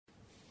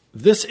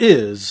This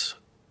is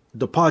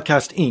the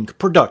Podcast Inc.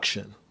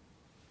 production.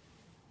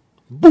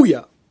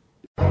 Booyah!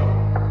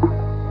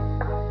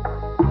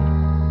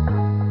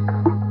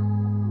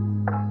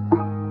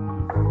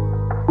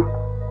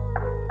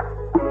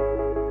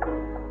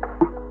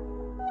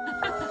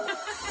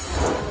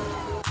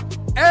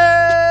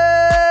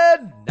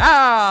 And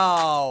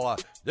now,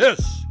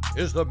 this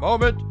is the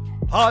moment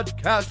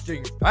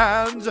podcasting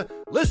fans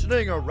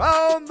listening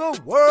around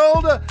the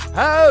world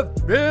have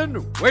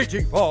been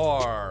waiting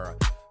for.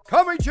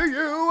 Coming to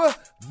you,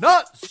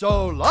 not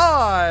so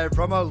live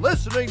from a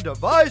listening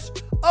device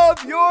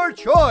of your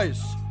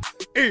choice.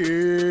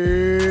 It's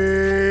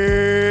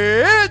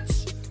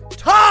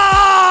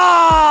time!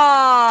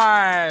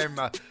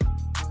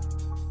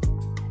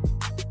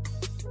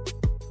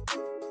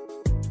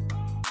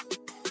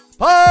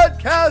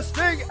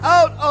 Podcasting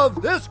out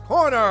of this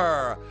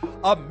corner,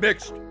 a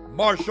mixed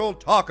martial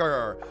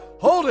talker,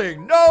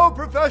 holding no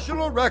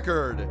professional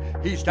record.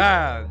 He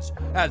stands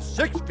at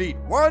 6 feet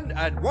 1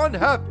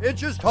 1/2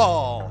 inches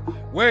tall,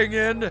 weighing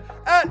in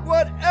at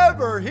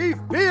whatever he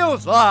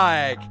feels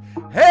like.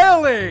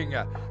 Hailing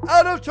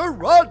out of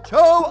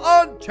Toronto,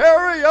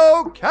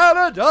 Ontario,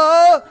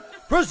 Canada,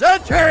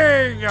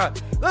 presenting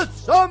the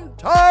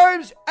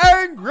sometimes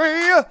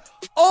angry,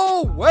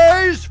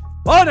 always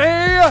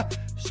funny,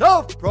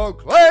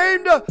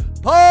 self-proclaimed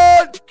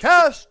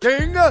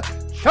podcasting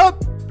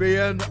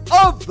champion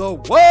of the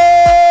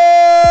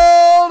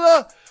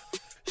world,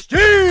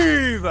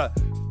 Steve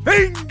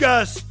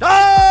Fingerstyles.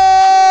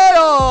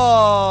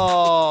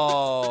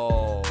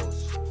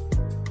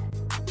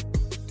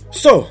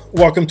 So,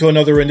 welcome to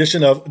another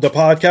rendition of the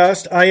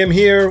podcast. I am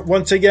here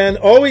once again,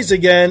 always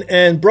again,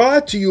 and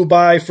brought to you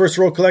by First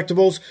Row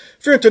Collectibles.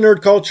 If you're into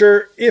nerd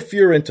culture, if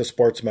you're into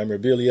sports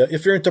memorabilia,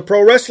 if you're into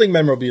pro wrestling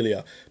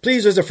memorabilia,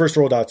 please visit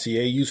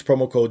firstrow.ca. Use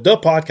promo code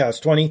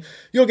THEPODCAST20.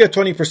 You'll get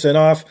 20%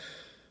 off.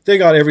 They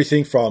got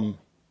everything from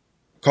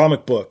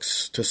comic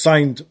books to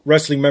signed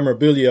wrestling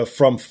memorabilia,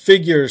 from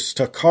figures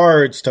to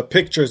cards to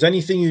pictures,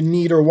 anything you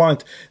need or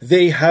want,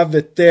 they have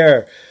it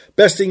there.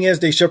 Best thing is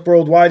they ship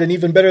worldwide, and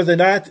even better than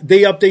that,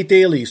 they update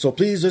daily. So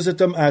please visit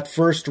them at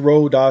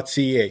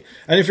firstrow.ca.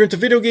 And if you're into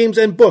video games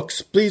and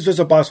books, please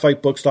visit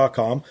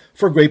bossfightbooks.com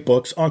for great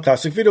books on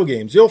classic video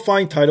games. You'll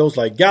find titles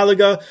like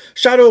Galaga,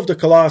 Shadow of the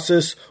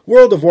Colossus,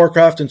 World of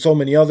Warcraft, and so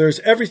many others.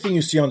 Everything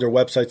you see on their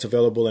website's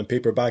available in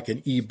paperback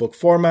and ebook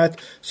format.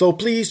 So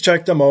please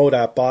check them out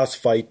at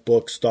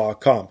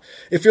bossfightbooks.com.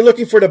 If you're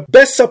looking for the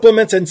best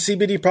supplements and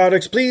CBD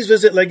products, please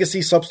visit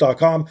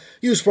legacysubs.com.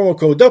 Use promo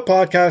code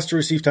THEPODCAST to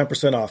receive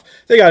 10% off.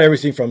 They got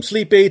everything from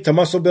sleep aid to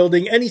muscle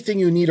building, anything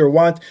you need or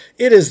want,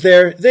 it is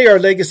there. They are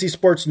Legacy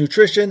Sports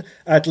Nutrition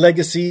at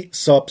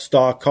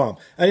legacysubs.com.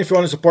 And if you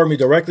want to support me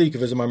directly, you can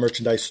visit my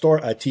merchandise store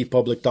at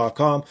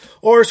tpublic.com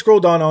or scroll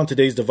down on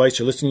today's device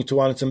you're listening to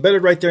on. It's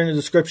embedded right there in the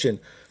description.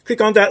 Click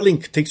on that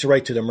link, takes you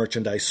right to the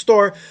merchandise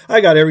store.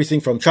 I got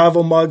everything from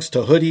travel mugs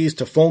to hoodies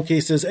to phone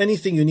cases,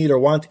 anything you need or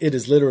want, it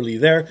is literally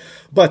there.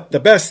 But the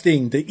best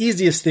thing, the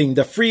easiest thing,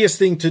 the freest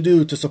thing to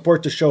do to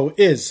support the show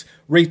is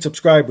rate,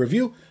 subscribe,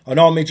 review on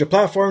all major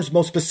platforms,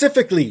 most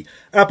specifically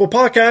Apple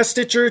Podcasts,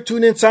 Stitcher,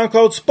 TuneIn,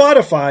 SoundCloud,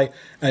 Spotify,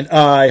 and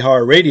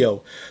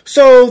iHeartRadio.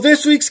 So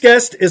this week's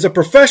guest is a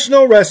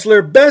professional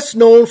wrestler best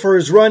known for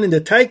his run in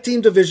the tag team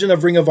division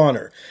of Ring of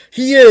Honor.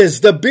 He is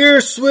the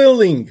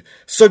beer-swilling,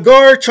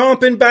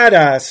 cigar-chomping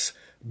badass,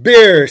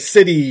 Beer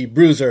City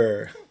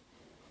Bruiser.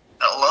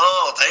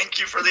 Hello, thank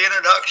you for the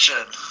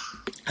introduction.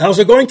 How's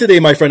it going today,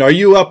 my friend? Are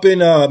you up in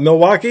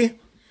Milwaukee?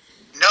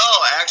 No,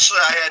 actually,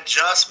 I had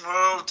just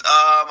moved.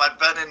 I've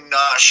been in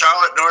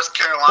Charlotte, North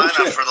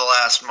Carolina for the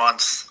last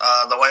month.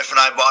 The wife and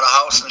I bought a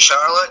house in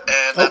Charlotte,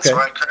 and that's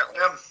where I currently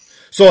am.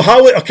 So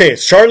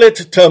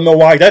Charlotte to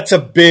Milwaukee, that's a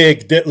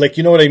big, like,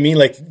 you know what I mean?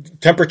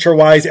 Like,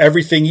 temperature-wise,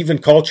 everything, even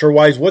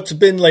culture-wise. What's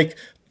been, like,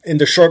 in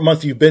the short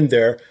month you've been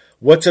there,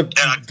 what's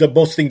the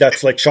most thing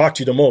that's, like, shocked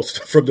you the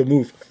most from the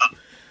move?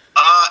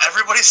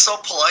 Everybody's so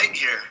polite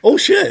here. Oh,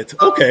 shit.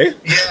 Okay.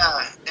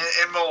 Yeah.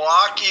 In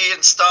Milwaukee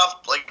and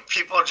stuff, like,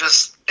 people are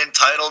just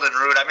entitled and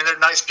rude. I mean, they're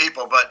nice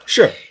people, but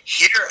sure.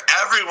 Here,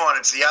 everyone,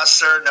 it's yes,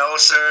 sir, no,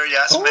 sir,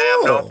 yes,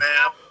 ma'am, no,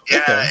 ma'am.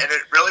 Yeah, and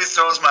it really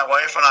throws my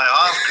wife and I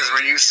off because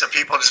we're used to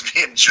people just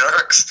being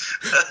jerks.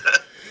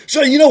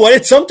 So, you know what?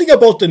 It's something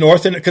about the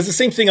North, and because the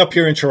same thing up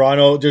here in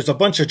Toronto, there's a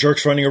bunch of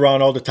jerks running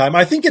around all the time.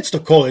 I think it's the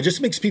cold. It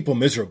just makes people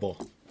miserable.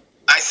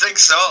 I think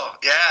so.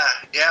 Yeah.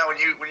 When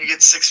you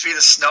get 6 feet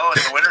of snow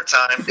in the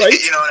wintertime, right?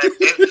 You know what I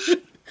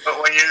mean?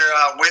 But when your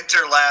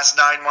winter lasts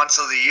 9 months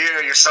of the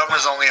year, your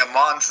summer's only a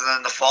month, and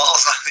then the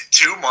fall's only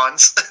 2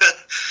 months,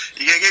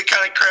 you get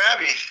kind of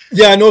crabby.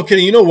 Yeah, no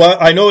kidding. You know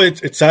what? I know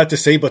it's sad to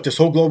say, but this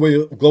whole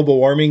global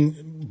warming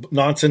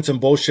nonsense and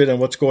bullshit and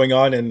what's going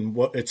on, and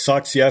what it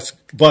sucks, yes.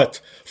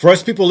 But for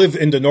us people who live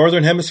in the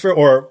northern hemisphere,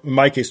 or in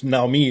my case,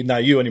 now me,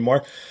 not you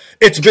anymore,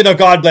 It's been a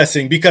God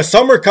blessing because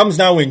summer comes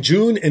now in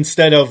June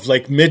instead of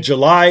like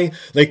mid-July.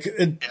 Like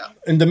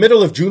in the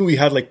middle of June, we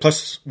had like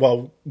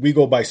we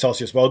go by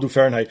Celsius, but I'll do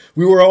Fahrenheit.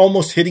 We were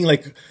almost hitting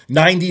like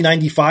 90,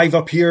 95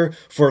 up here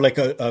for like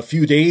a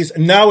few days.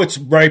 And now it's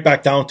right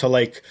back down to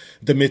like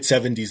the mid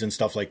 70s and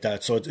stuff like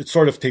that. So it's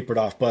sort of tapered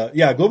off. But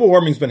yeah, global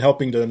warming's been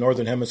helping the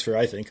Northern Hemisphere,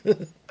 I think. Yeah,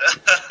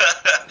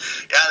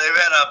 they've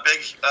had a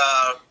big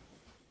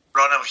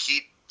run of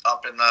heat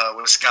up in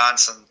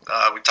Wisconsin.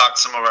 We talked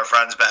to some of our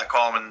friends back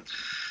home, and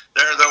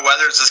their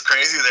weather's just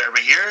crazy there. But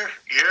here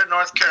in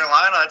North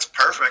Carolina, it's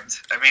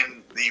perfect. I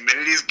mean, the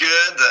humidity's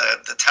good,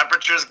 the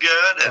temperature's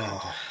good, and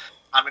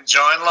I'm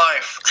enjoying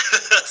life.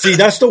 See,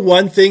 that's the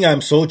one thing I'm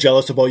so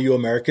jealous about you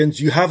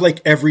Americans. You have like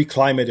every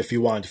climate if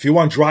you want. If you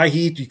want dry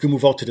heat, you can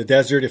move out to the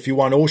desert. If you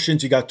want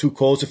oceans, you got two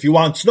coasts. If you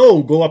want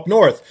snow, go up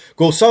north.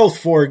 Go south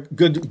for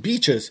good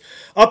beaches.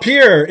 Up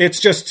here, it's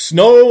just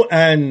snow,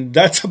 and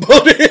that's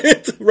about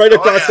it right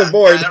across the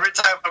board. Yeah, every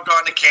time I've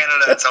gone to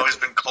Canada, it's always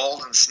been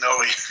cold and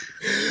snowy.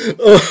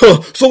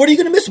 So what are you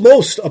going to miss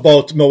most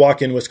about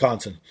Milwaukee and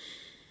Wisconsin?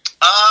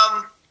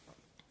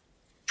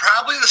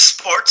 Probably the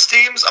sports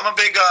teams. I'm a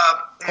big,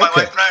 my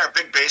wife and I are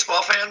big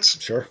baseball fans.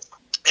 Sure.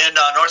 And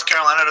North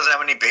Carolina doesn't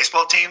have any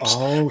baseball teams.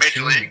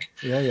 Major League.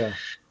 Yeah.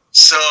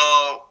 So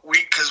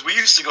because we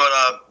used to go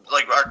to,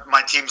 like,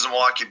 my team's the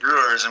Milwaukee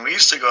Brewers, and we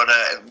used to go to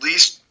at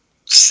least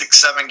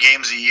 6-7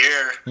 games a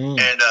year.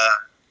 And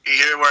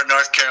here we're in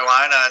North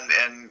Carolina,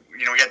 and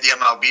you know, we got the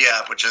MLB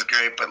app, which is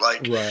great, but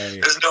like,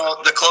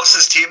 the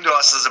closest team to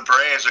us is the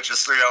Braves, which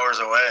is 3 hours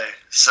away.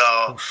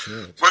 So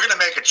we're going to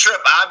make a trip,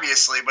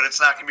 obviously, but it's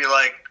not going to be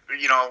like,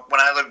 you know, when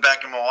I lived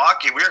back in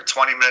Milwaukee, we were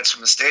 20 minutes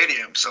from the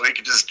stadium, so we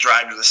could just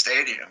drive to the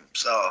stadium.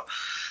 So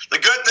the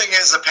good thing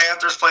is the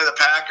Panthers play the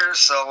Packers,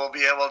 so we'll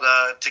be able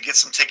to get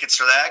some tickets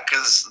for that,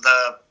 because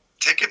the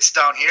tickets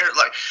down here,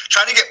 like,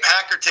 trying to get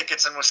Packer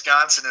tickets in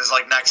Wisconsin is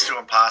like next to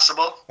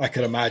impossible. I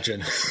could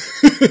imagine. And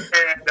the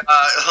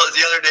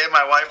other day,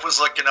 my wife was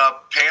looking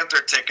up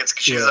Panther tickets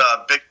because she's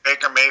a big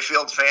Baker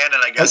Mayfield fan,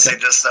 and I guess they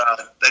just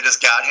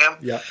got him.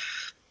 Yeah.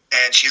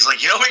 And she's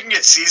like, you know, we can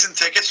get season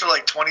tickets for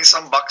like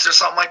 $20-some or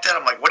something like that.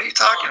 I'm like, what are you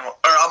talking about?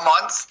 Or a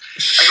month?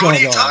 I go, what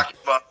are you talking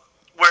about?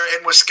 Where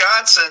in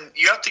Wisconsin,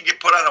 you have to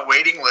get put on a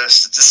waiting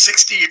list. It's a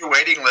 60-year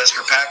waiting list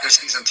for Packers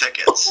season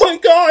tickets. Oh my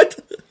God.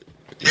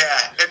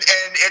 Yeah, and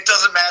it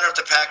doesn't matter if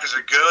the Packers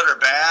are good or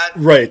bad.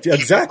 Right,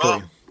 exactly.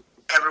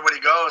 Everybody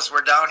goes.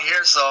 We're down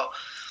here, so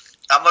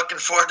I'm looking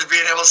forward to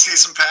being able to see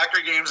some Packer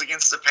games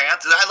against the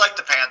Panthers. I like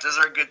the Panthers.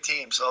 They're a good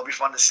team, so it'll be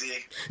fun to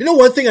see. You know,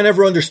 one thing I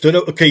never understood,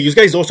 okay, you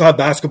guys also have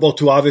basketball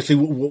too, obviously,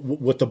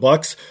 with the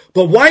Bucks,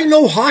 but why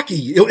no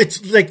hockey?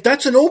 It's like,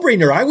 that's a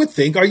no-brainer, I would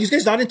think. Are you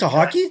guys not into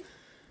hockey?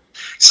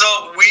 So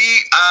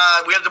we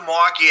have the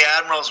Milwaukee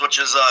Admirals, which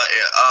is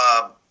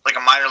like a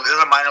minor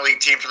league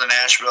team for the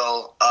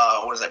Nashville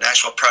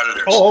Nashville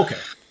Predators. Oh, okay.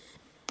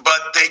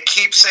 But they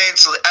keep saying,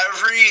 so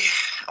every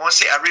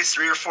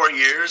 3 or 4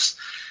 years,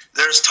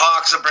 there's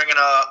talks of bringing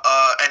a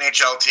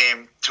NHL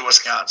team to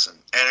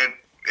Wisconsin, and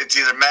it's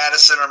either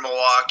Madison or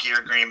Milwaukee or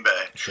Green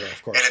Bay. Sure,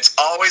 of course. And it's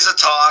always a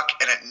talk,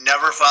 and it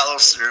never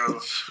follows through.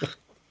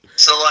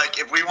 So, like,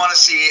 if we want to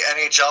see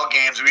NHL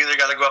games, we either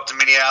got to go up to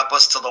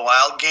Minneapolis to the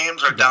Wild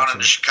games or down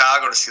into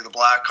Chicago to see the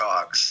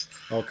Blackhawks.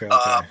 Okay.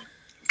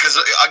 Because,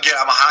 again,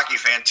 I'm a hockey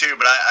fan, too,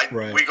 but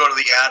we go to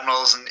the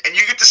Admirals, and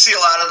you get to see a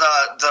lot of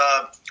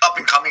the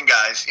up-and-coming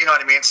guys, you know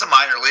what I mean? It's the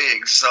minor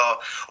leagues. So,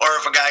 or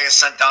if a guy is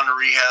sent down to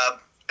rehab,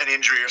 an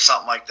injury or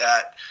something like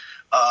that,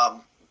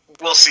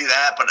 we'll see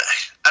that. But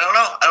I don't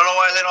know. I don't know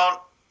why they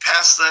don't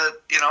pass the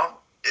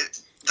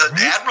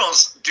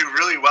Admirals do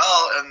really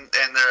well, and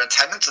their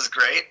attendance is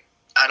great.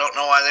 I don't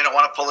know why they don't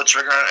want to pull the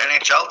trigger on an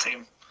NHL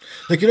team.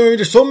 Like, you know,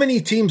 there's so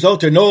many teams out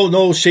there.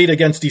 No shade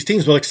against these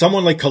teams, but like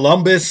someone like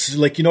Columbus,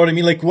 like, you know what I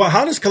mean? Like,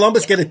 how does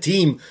Columbus get a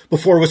team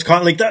before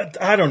Wisconsin? Like that,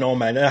 I don't know,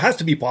 man. It has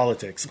to be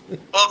politics.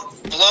 Well,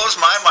 it blows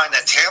my mind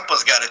that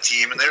Tampa's got a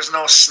team and there's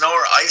no snow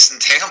or ice in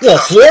Tampa. Well,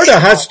 Florida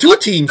has two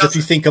teams if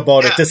you think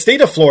about it. The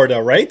state of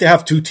Florida, right? They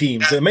have two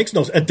teams. Yeah. It makes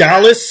no sense.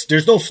 Dallas,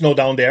 there's no snow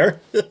down there.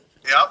 Yep.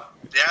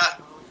 Yeah.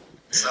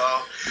 So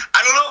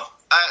I don't know.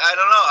 I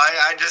don't know.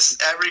 I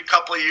just, every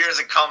couple of years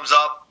it comes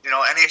up, you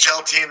know,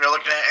 NHL team, they're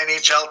looking at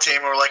NHL team,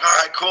 and we're like, all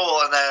right,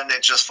 cool, and then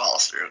it just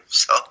falls through.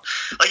 So,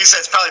 like you said,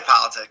 it's probably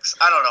politics.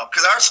 I don't know.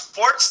 Because our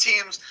sports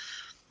teams,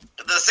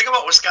 the thing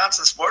about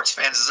Wisconsin sports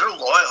fans is they're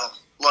loyal.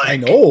 Like, I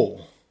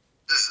know.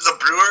 The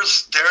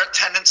Brewers, their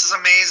attendance is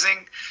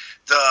amazing.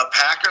 The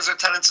Packers'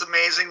 attendance is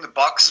amazing. The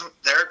Bucks,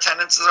 their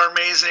attendances are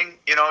amazing.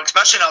 You know,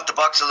 especially now the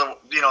Bucks are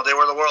they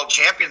were the world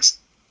champions,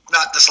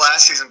 not this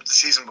last season, but the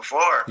season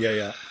before.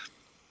 Yeah.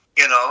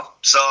 You know,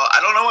 so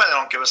I don't know why they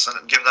don't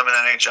give them an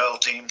NHL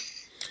team.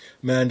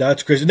 Man,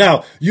 that's crazy.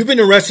 Now, you've been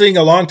in wrestling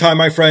a long time,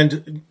 my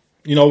friend.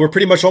 You know, we're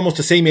pretty much almost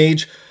the same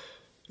age.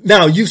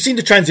 Now, you've seen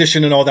the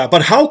transition and all that,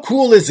 but how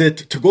cool is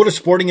it to go to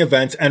sporting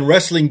events and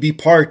wrestling be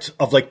part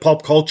of, like,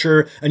 pop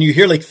culture, and you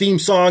hear, like, theme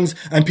songs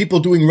and people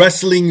doing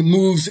wrestling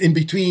moves in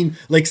between,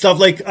 like, stuff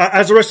like,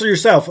 as a wrestler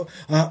yourself,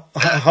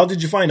 how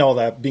did you find all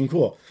that being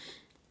cool?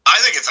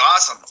 I think it's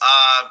awesome.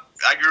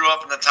 I grew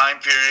up in the time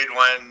period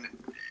when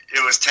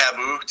it was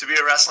taboo to be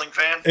a wrestling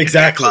fan.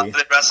 Exactly.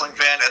 A wrestling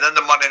fan, and then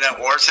the Monday Night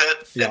Wars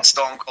hit, and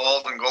Stone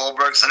Cold and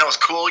Goldberg, and it was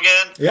cool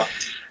again. Yeah.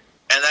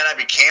 And then I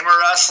became a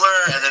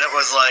wrestler, and then it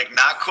was like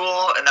not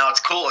cool, and now it's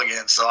cool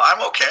again. So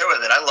I'm okay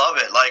with it. I love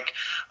it. Like,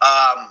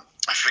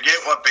 I forget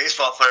what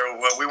baseball player.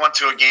 We went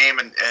to a game,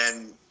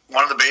 and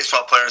one of the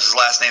baseball players, his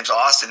last name's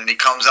Austin, and he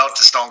comes out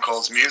to Stone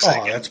Cold's music.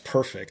 Oh, that's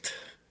perfect.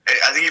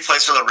 I think he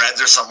plays for the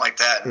Reds or something like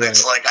that. And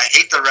it's like, I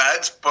hate the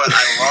Reds, but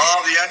I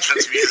love the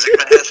entrance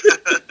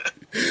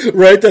music, man.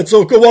 Right, that's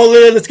so cool.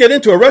 Well, let's get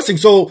into it. Wrestling.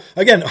 So,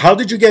 again, how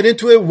did you get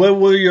into it? What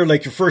were your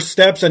first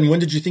steps, and when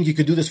did you think you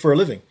could do this for a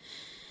living?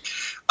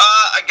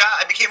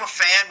 I became a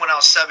fan when I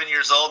was 7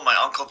 years old. My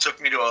uncle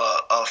took me to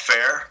a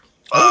fair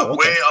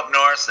way up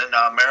north in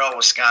Merrill,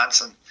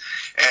 Wisconsin.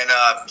 And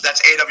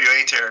that's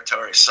AWA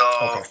territory. So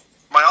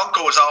my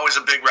uncle was always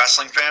a big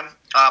wrestling fan.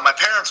 My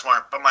parents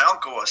weren't, but my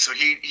uncle was. So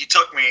he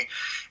took me,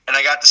 and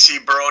I got to see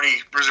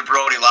Bruiser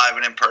Brody live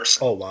and in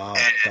person. Oh, wow.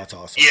 And, that's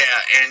awesome.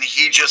 Yeah, and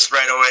he just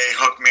right away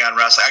hooked me on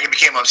wrestling. I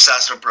became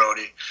obsessed with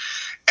Brody.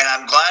 And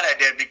I'm glad I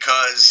did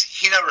because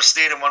he never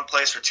stayed in one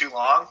place for too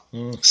long.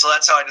 So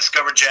that's how I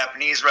discovered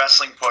Japanese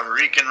wrestling, Puerto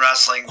Rican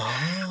wrestling.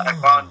 I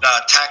found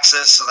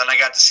Texas, and then I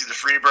got to see the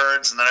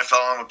Freebirds, and then I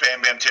fell in with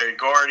Bam Bam Terry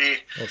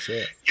Gordy. Oh,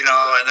 shit.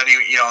 And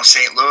then,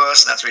 St.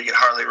 Louis, and that's where you get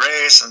Harley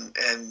Race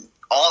and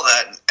all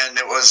that. And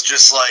it was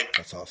just like,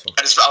 that's awesome.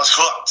 I was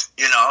hooked,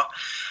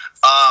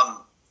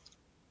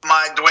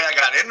 The way I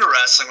got into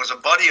wrestling was a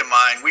buddy of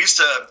mine. We used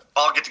to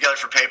all get together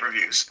for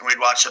pay-per-views, and we'd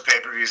watch the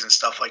pay-per-vieys and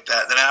stuff like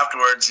that. Then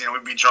afterwards,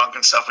 we'd be drunk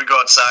and stuff. We'd go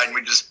outside, and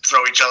we'd just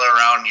throw each other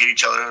around and hit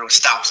each other with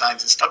stop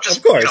signs and stuff. Just,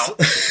 of course.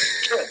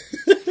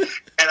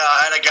 And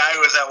I had a guy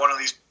who was at one of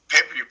these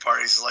pay-per-view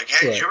parties. He's like,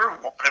 hey, did you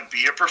ever want to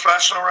be a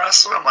professional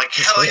wrestler? I'm like,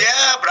 hell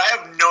yeah, but I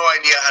have no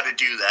idea how to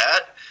do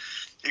that.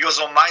 He goes,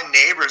 well, my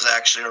neighbor's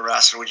actually a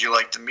wrestler. Would you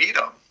like to meet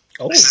him?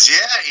 Oh. He says,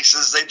 yeah. He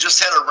says, they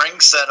just had a ring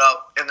set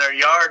up in their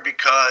yard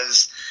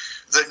because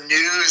the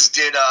news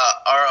did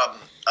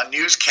a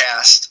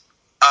newscast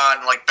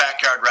on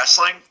backyard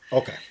wrestling.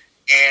 Okay.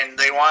 And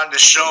they wanted to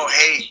show,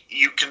 hey,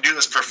 you can do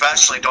this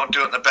professionally. Don't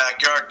do it in the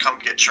backyard. Come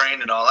get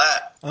trained and all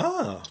that.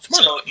 Oh,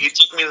 smart. So he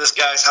took me to this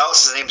guy's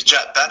house. His name's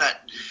Jet Bennett.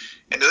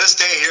 And to this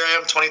day, here I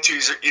am 22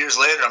 years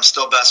later, I'm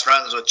still best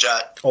friends with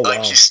Jet. Oh,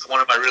 wow. He's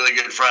one of my really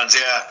good friends,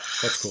 yeah.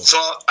 That's cool. So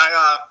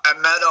I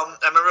met him.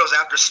 I remember it was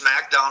after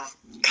SmackDown.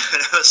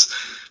 And it was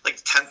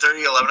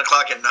 10:30, 11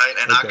 o'clock at night.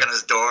 I knock on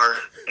his door,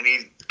 and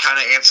he kind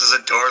of answers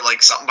the door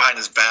like something behind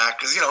his back.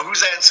 Because,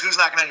 who's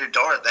knocking on your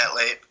door at that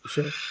late?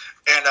 Sure.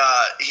 And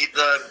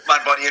my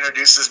buddy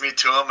introduces me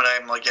to him, and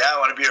I'm like, yeah, I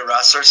want to be a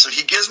wrestler. So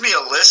he gives me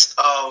a list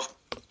of,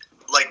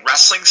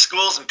 wrestling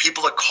schools and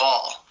people to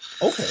call.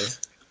 Okay.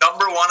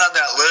 Number one on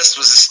that list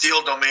was the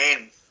Steel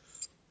Domain,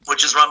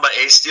 which is run by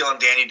Ace Steel and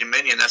Danny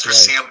Dominion. That's where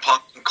CM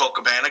Punk and Colt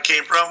Cabana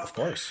came from. Of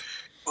course.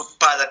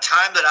 By the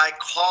time that I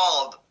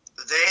called,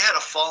 they had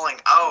a falling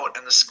out,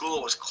 and the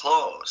school was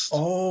closed.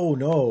 Oh,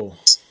 no.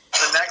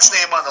 The next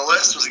name on the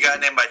list was a guy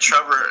named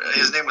Trevor.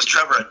 His name was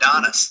Trevor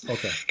Adonis.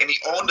 Okay. And he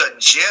owned a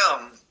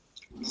gym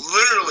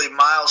literally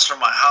miles from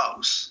my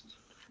house.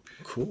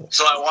 Cool.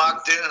 So I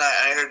walked in, and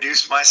I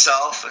introduced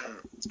myself, and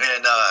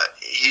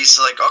he's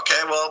like,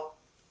 okay, well,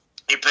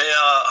 you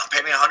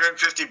pay me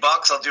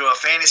 $150. I'll do a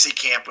fantasy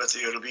camp with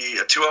you. It'll be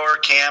a 2-hour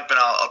camp, and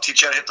I'll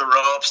teach you how to hit the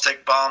ropes,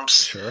 take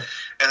bumps. Sure.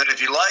 And then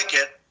if you like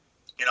it,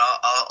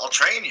 I'll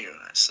train you.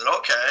 I said,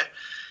 okay.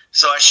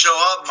 So I show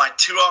up. My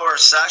 2-hour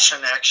session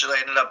actually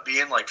ended up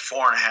being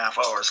 4.5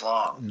 hours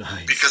long.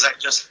 Nice. Because I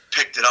just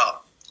picked it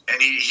up.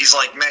 And he's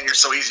like, man, you're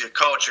so easy to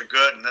coach. You're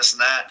good and this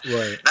and that.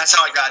 Right. And that's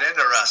how I got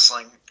into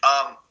wrestling.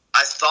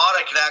 I thought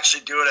I could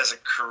actually do it as a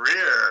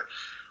career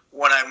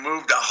when I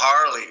moved to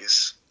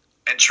Harley's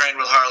and trained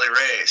with Harley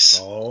Race.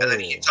 Oh. And then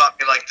he taught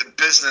me the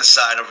business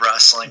side of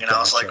wrestling. And I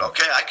was like,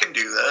 okay, I can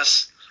do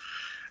this.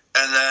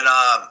 And then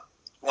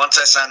once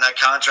I signed that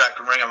contract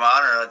with Ring of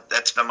Honor,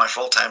 that's been my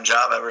full-time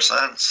job ever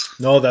since.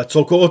 No, that's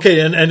so cool. Okay,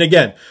 and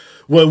again,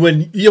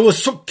 when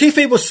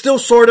kayfabe was still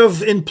sort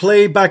of in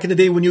play back in the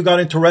day when you got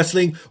into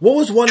wrestling, what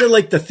was one of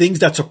the things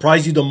that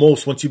surprised you the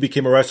most once you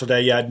became a wrestler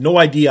that you had no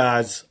idea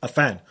as a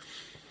fan?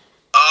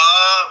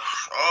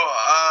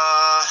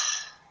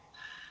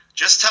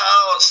 Just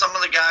how some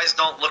of the guys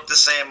don't look the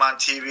same on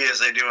TV as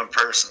they do in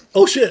person.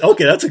 Oh, shit.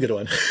 Okay, that's a good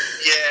one.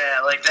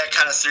 Yeah, that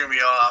kind of threw me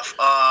off.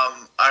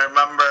 I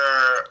remember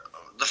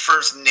the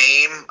first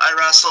name I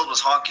wrestled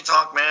was Honky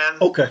Tonk Man.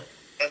 Okay.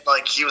 And,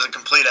 he was a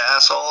complete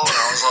asshole, and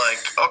I was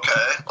like,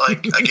 okay,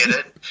 I get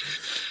it.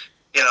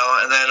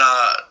 And then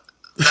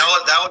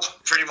that was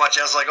pretty much,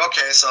 I was like,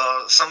 okay, so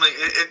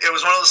it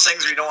was one of those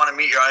things where you don't want to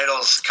meet your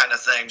idols kind of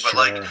thing,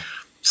 but, sure.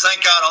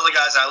 Thank God all the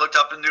guys I looked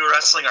up into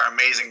wrestling are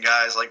amazing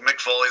guys. Mick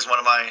Foley's one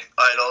of my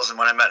idols, and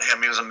when I met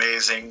him, he was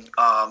amazing.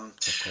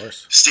 Of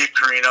course. Steve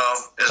Carino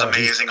is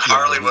amazing.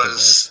 Harley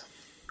was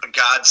a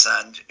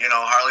godsend.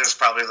 Harley was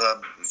probably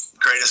the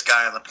greatest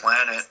guy on the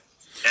planet,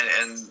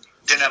 and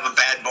didn't have a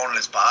bad bone in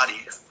his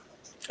body.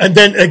 And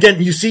then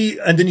again, you see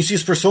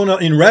his persona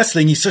in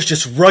wrestling. He's such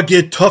this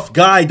rugged, tough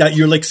guy that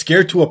you're like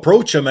scared to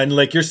approach him, and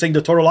like you're saying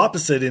the total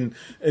opposite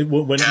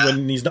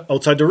when he's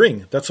outside the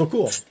ring. That's so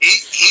cool.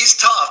 He's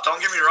tough. Don't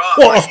get me wrong.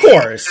 Well, of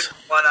course.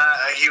 When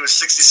he was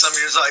 60-some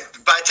years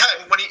old, by the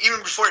time even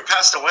before he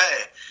passed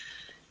away,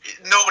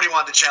 nobody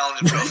wanted to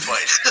challenge him to a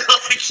fight.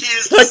 Like, he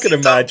is. I can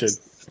imagine.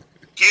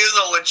 He is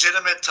a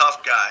legitimate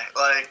tough guy.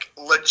 Like,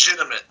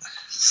 legitimate.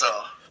 So.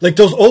 Like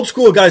those old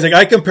school guys, like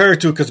I compare it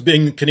to, because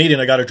being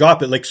Canadian, I got to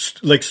drop it, like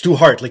Stu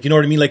Hart, like, you know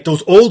what I mean? Like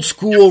those old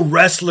school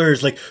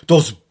wrestlers, like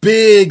those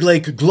big,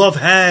 like glove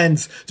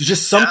hands. There's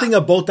just something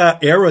about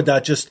that era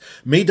that just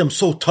made them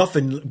so tough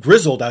and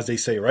grizzled, as they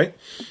say, right?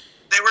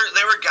 They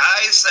were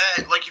guys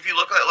that, like, if you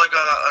look at like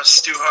a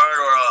Stu Hart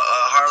or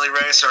a Harley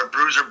Race or a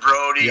Bruiser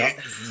Brody or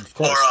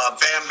a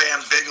Bam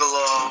Bam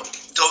Bigelow,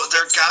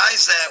 they're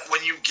guys that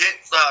when you get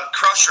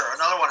Crusher,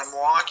 another one in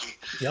Milwaukee,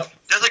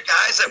 they're the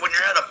guys that when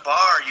you're at a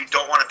bar, you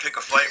don't want to pick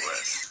a fight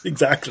with.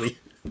 Exactly.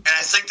 And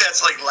I think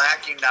that's like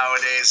lacking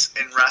nowadays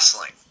in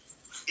wrestling.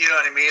 You know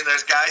what I mean?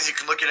 There's guys you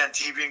can look at on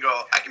TV and go,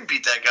 I can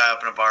beat that guy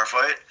up in a bar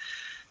fight.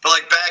 But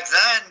like back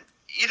then,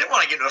 you didn't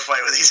want to get into a fight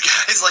with these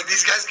guys. Like,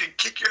 these guys could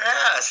kick your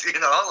ass, you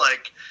know?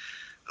 Like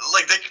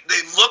they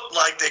looked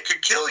like they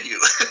could kill you.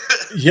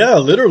 Yeah,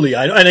 literally.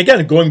 And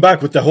again, going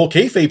back with the whole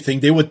kayfabe thing,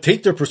 they would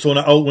take their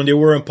persona out when they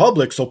were in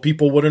public so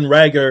people wouldn't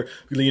rag or,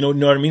 you know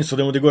what I mean? So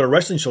then when they go to a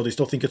wrestling show, they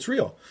still think it's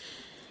real.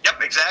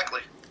 Yep,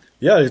 exactly.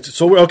 Yeah,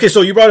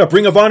 so you brought up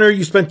Ring of Honor.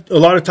 You spent a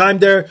lot of time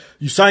there.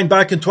 You signed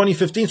back in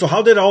 2015. So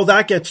how did all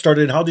that get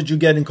started? And how did you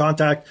get in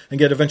contact and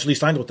get eventually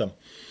signed with them?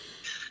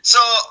 So,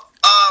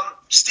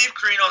 Steve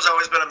Carino's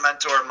always been a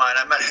mentor of mine.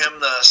 I met him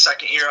the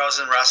second year I was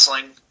in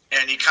wrestling,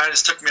 and he kind of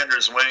just took me under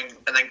his wing.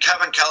 And then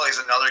Kevin Kelly's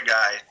another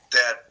guy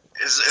that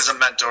is a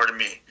mentor to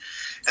me.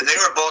 And they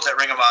were both at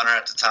Ring of Honor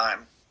at the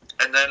time.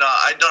 And then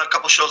I'd done a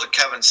couple shows with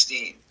Kevin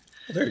Steen.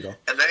 Oh, there you go.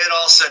 And they had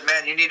all said,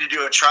 man, you need to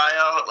do a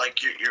tryout.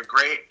 Like, you're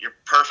great. You're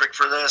perfect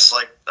for this.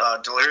 Like,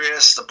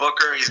 Delirious, the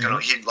booker,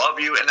 he'd love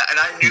you. And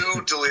I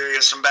knew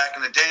Delirious from back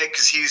in the day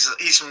because he's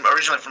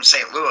originally from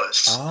St.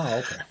 Louis.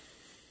 Oh, okay.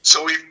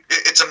 So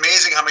it's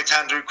amazing how many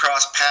times we've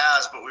crossed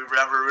paths, but we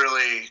never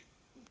really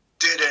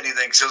did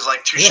anything because it was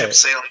like two ships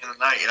sailing in the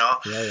night, you know?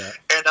 Yeah.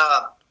 And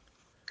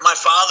my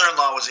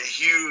father-in-law was a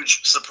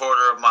huge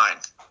supporter of mine.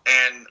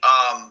 And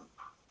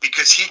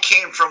because he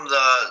came from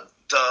the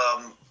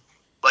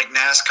like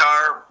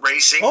NASCAR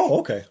racing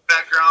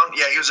background.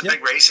 Yeah, he was a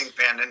big racing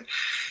fan.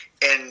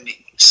 And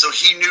so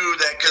he knew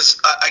that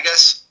because I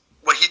guess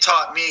what he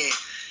taught me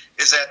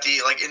is that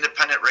the like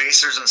independent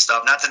racers and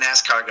stuff, not the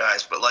NASCAR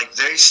guys, but like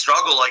they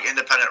struggle like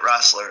independent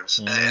wrestlers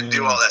and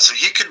do all that. So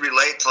he could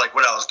relate to like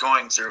what I was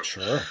going through.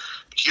 Sure.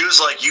 He was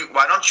like,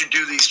 why don't you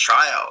do these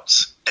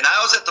tryouts? And I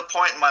was at the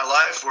point in my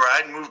life where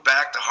I'd moved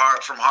back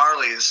from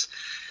Harley's,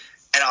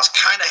 and I was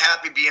kind of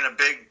happy being a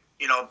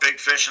big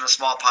fish in a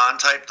small pond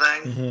type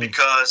thing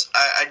because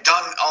I'd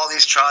done all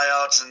these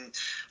tryouts and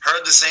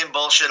heard the same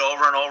bullshit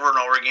over and over and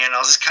over again. I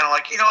was just kind of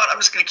like, you know what, I'm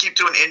just going to keep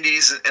doing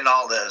indies and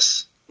all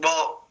this.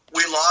 Well,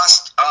 we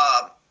lost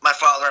my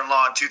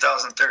father-in-law in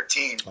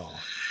 2013,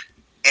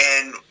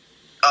 and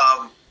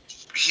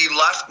he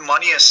left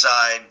money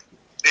aside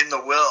in the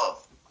will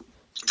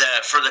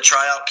that for the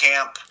tryout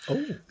camp,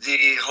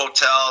 the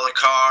hotel, the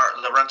car,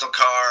 the rental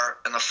car,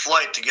 and the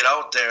flight to get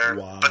out there.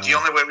 Wow. But the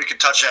only way we could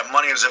touch that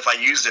money was if I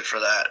used it for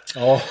that.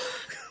 Oh.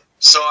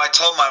 So I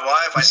told my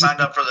wife, I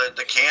signed up for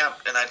the camp,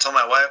 and I told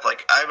my wife,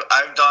 like,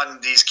 I've done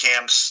these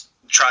camps,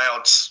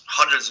 tryouts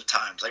hundreds of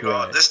times. I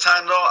go, this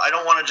time though, I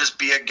don't want to just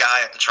be a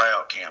guy at the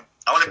tryout camp.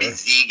 I want to be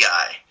the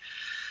guy.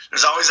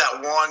 There's always that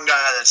one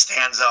guy that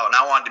stands out, and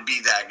I wanted to be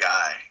that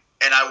guy,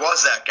 and I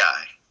was that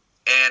guy.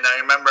 And I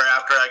remember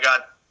after I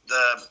got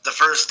the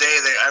first day,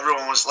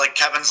 everyone was like,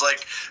 Kevin's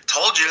like, I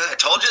told you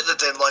that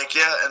they'd like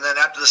you. And then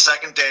after the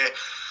second day,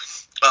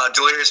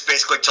 Delirious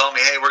basically told me,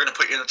 hey, we're going to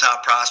put you in the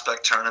top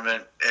prospect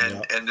tournament,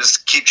 and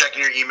just keep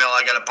checking your email.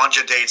 I got a bunch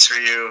of dates for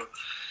you.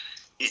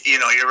 You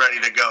know, you're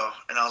ready to go.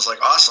 And I was like,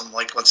 awesome,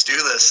 like, let's do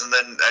this. And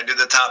then I did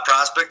the top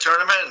prospect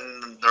tournament,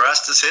 and the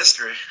rest is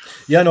history.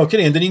 Yeah, no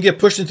kidding. And then you get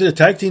pushed into the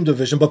tag team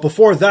division. But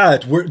before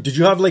that, did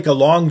you have like a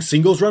long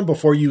singles run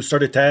before you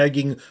started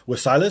tagging with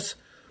Silas?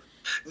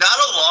 Not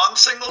a long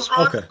singles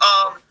run. Okay.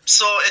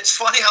 So it's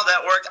funny how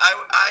that worked.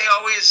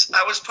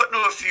 I was put into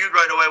a feud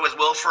right away with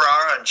Will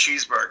Ferrara and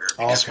Cheeseburger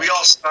because we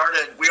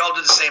all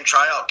did the same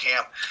tryout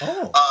camp.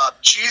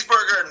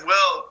 Cheeseburger and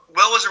Will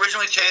was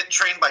originally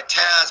trained by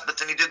Taz, but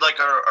then he did like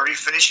a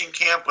refinishing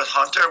camp with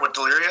Hunter with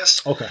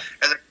Delirious. Okay.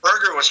 And then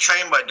Burger was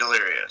trained by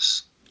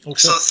Delirious. Okay.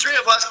 So the three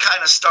of us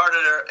kind of started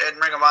in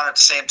Ring of Honor at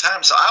the same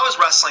time. So I was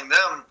wrestling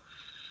them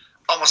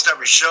almost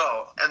every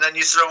show, and then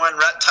you throw in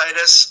Rhett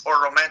Titus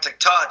or Romantic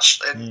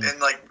Touch, and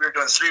like we were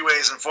doing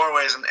 3-ways and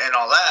 4-ways and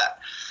all that.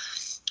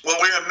 Well,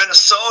 we were in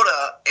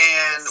Minnesota,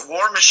 and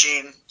War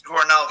Machine, who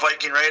are now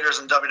Viking Raiders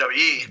in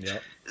WWE,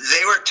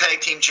 they were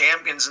tag team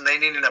champions, and they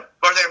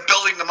were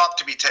building them up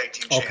to be tag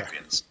team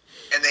champions,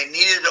 and they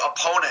needed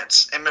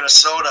opponents in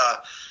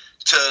Minnesota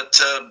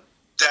to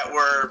that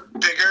were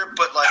bigger,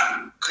 but like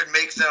could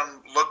make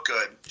them look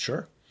good.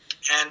 Sure.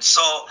 And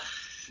so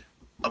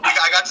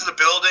I got to the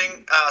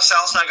building.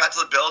 Salas and I got to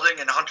the building,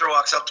 and Hunter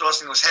walks up to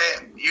us and goes,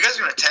 "Hey, you guys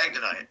are going to tag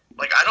tonight."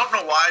 Like, I don't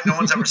know why no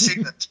one's ever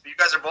seen this. You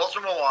guys are both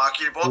from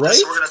Milwaukee. You're both right?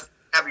 this, so we're going to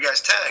have you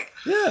guys tag.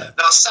 Yeah.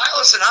 Now,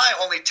 Silas and I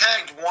only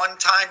tagged one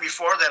time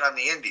before that on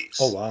the Indies.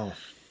 Oh, wow.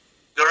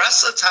 The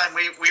rest of the time,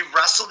 we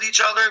wrestled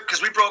each other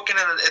because we broke in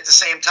at the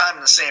same time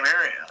in the same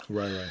area.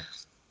 Right.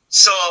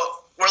 So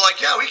we're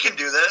like, yeah, we can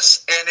do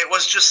this. And it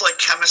was just like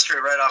chemistry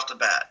right off the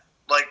bat.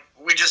 Like,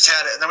 we just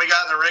had it. And then we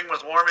got in the ring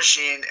with War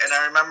Machine, and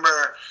I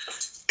remember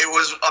it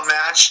was a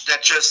match that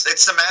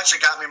it's the match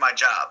that got me my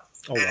job.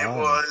 Oh, and wow. it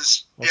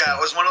was, it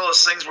was one of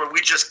those things where we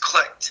just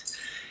clicked.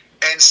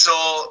 And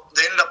so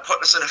they ended up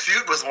putting us in a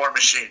feud with War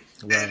Machine.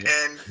 Right.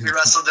 And we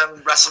wrestled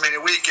them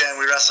WrestleMania weekend.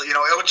 We wrestled,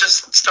 it would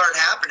just start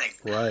happening.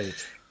 Right.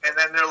 And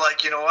then they're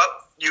like, you know what?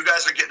 You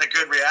guys are getting a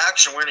good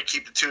reaction. We're going to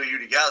keep the two of you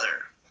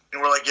together.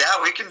 And we're like,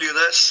 yeah, we can do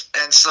this.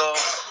 And so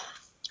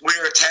we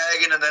were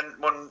tagging, and then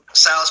when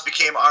Silas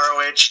became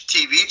ROH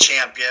TV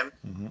champion,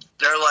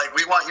 they're like,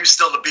 we want you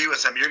still to be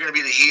with him. You're going to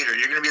be the heater.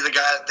 You're going to be the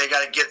guy that they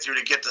got to get through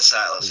to get to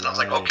Silas. And I was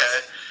like, okay.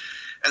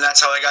 And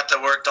that's how I got to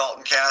work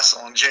Dalton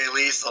Castle and Jay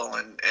Lethal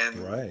and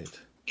right.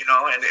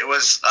 And it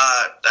was,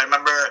 I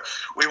remember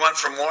we went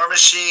from War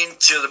Machine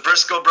to the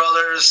Briscoe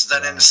brothers,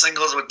 then into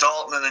singles with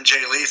Dalton, and then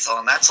Jay Lethal,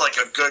 and that's like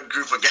a good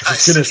group of guys. I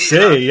was going to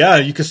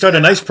say, you could start a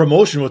nice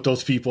promotion with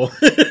those people.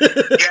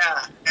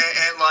 Yeah,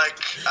 and like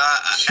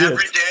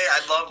every day I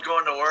loved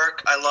going to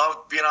work. I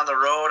loved being on the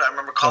road. I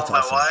remember calling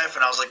my wife,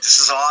 and I was like, this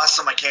is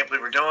awesome. I can't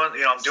believe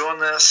I'm doing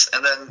this.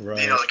 And then,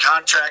 the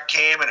contract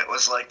came, and it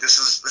was like, this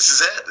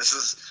is it. This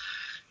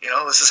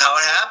is how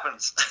it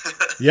happens.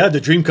 Yeah, the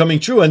dream coming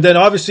true. And then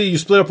obviously you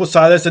split up with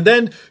Silas, and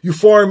then you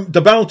form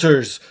the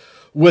Bouncers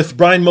with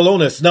Brian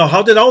Malonis. Now,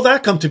 how did all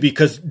that come to be?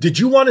 Because did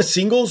you want a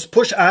singles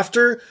push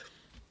after?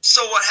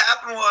 So what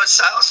happened was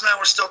Silas and I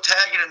were still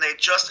tagging, and they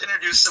just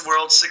introduced the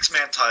World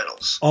Six-Man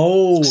titles.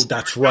 Oh,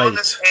 that's right. On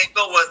this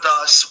angle with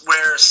us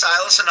where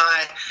Silas and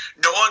I,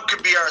 no one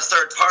could be our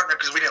third partner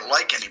because we didn't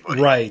like anybody.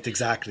 Right,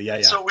 exactly.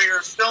 Yeah. So we were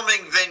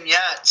filming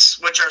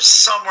vignettes, which are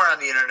somewhere on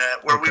the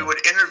internet, where we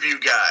would interview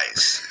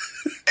guys,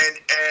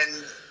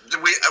 and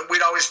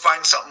we'd always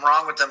find something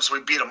wrong with them, so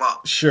we'd beat them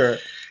up. Sure.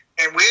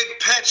 And we had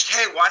pitched,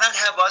 hey, why not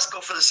have us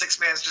go for the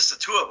six-mans, just the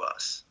two of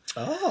us?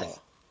 Oh.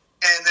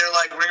 And they're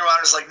like, Ring of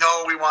Honor's like,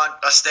 no, we want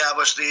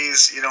established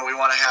these, we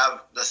want to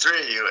have the three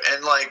of you.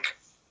 And like,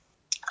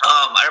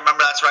 I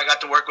remember that's where I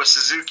got to work with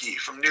Suzuki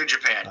from New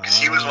Japan, because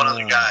he was one of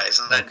the guys.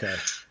 And then,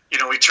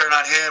 we turn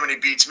on him and he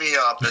beats me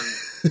up,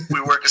 and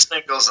we work as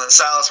singles, and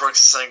Silas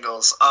works as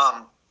singles.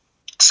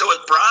 So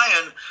with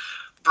Brian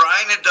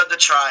had done the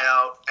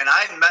tryout, and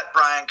I had met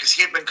Brian because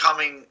he had been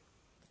coming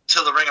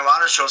to the Ring of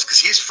Honor shows because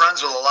he's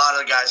friends with a lot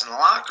of the guys in the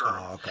locker room.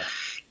 Oh, okay.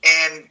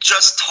 And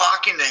just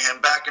talking to him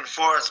back and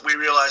forth, we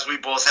realized we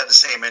both had the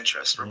same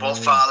interest. We're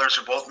both fathers.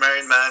 We're both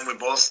married men.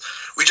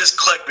 We just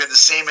clicked. We had the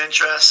same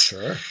interests.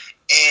 Sure.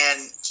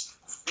 And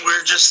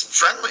we're just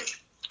friendly.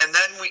 And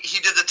then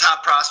he did the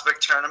Top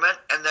Prospect tournament,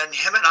 and then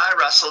him and I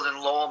wrestled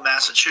in Lowell,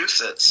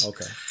 Massachusetts.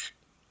 Okay.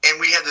 And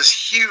we had this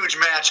huge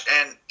match,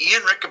 and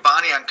Ian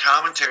Riccaboni on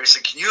commentary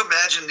said, can you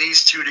imagine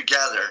these two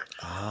together?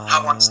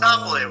 How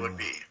unstoppable it would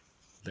be.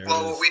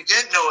 What we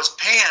didn't know is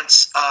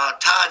Pants,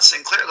 Todd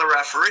Sinclair, the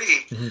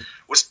referee,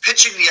 was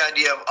pitching the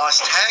idea of us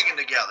tagging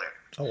together.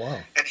 Oh, wow.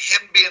 And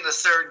him being the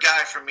third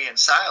guy for me and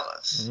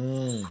Silas.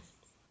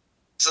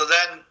 So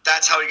then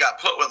that's how he got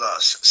put with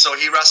us. So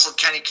he wrestled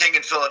Kenny King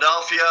in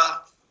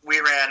Philadelphia.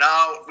 We ran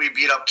out. We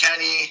beat up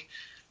Kenny.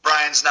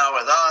 Brian's now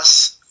with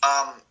us.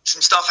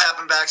 Some stuff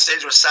happened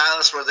backstage with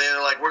Silas where they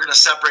were like, we're going to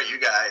separate you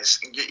guys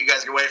and get you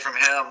guys away from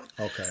him.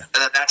 Okay.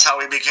 And then that's how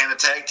we became the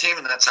tag team,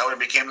 and that's how we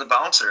became the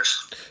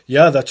Bouncers.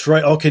 Yeah, that's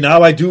right. Okay,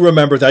 now I do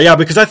remember that. Yeah,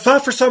 because I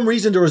thought for some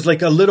reason there was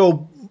like a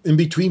little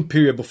in-between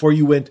period before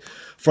you went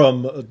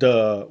from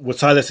with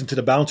Silas into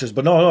the Bouncers.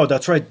 But no,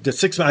 that's right. The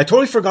six-man. I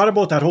totally forgot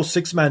about that whole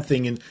six-man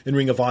thing in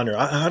Ring of Honor.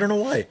 I don't know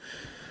why.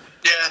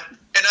 Yeah.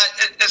 And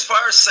as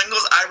far as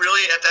singles, at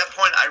that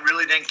point, I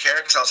really didn't care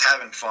because I was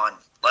having fun.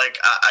 Like,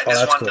 I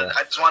just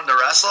wanted to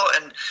wrestle,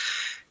 and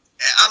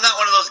I'm not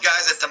one of those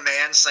guys that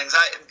demands things.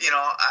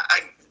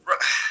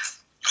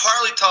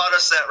 Harley taught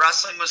us that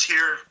wrestling was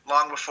here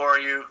long before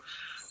you.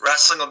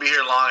 Wrestling will be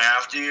here long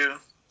after you.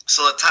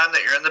 So the time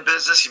that you're in the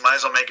business, you might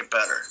as well make it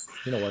better.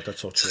 You know what?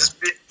 That's so true.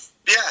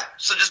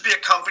 So just be a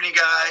company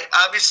guy.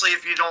 Obviously,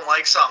 if you don't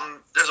like something,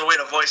 there's a way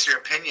to voice your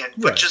opinion.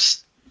 But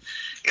just,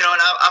 and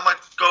I'm a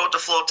go with the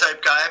flow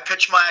type guy. I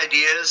pitch my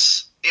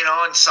ideas,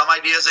 and some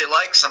ideas they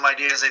like, some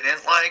ideas they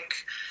didn't like.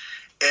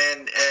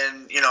 And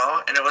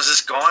it was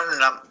just going,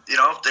 and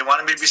if they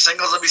wanted me to be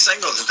singles, I'll be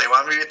singles. If they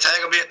want me to be a tag,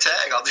 I'll be a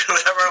tag. I'll do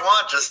whatever I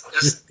want. Just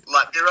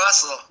let me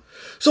wrestle.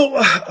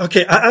 So,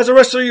 okay, as a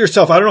wrestler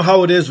yourself, I don't know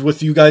how it is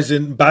with you guys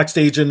in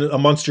backstage and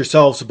amongst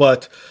yourselves,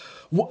 but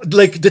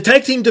like the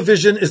tag team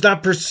division is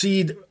not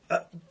perceived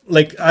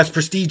like as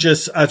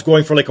prestigious as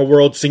going for like a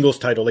world singles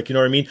title. Like, you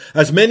know what I mean?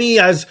 As many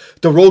as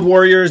the Road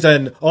Warriors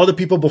and all the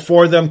people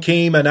before them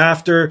came and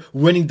after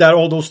winning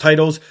all those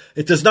titles,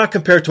 it does not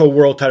compare to a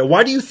world title.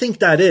 Why do you think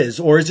that is?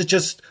 Or is it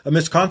just a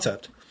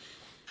misconcept?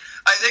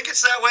 I think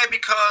it's that way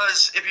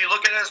because if you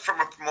look at it from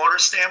a promoter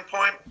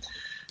standpoint,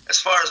 as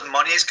far as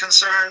money is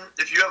concerned,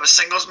 if you have a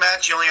singles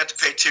match, you only have to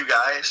pay 2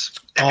 guys.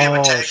 If you have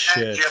a tag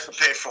match, you have to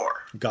pay 4.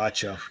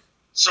 Gotcha.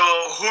 So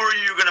who are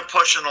you going to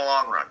push in the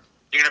long run?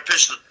 You're going to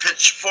push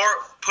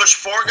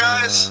 4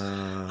 guys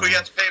who you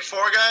have to pay 4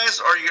 guys,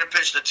 or you're going to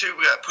push the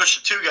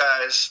 2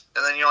 guys,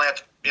 and then you only have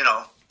to,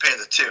 pay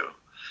the 2.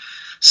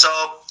 So,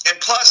 and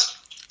plus,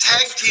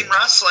 tag team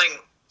wrestling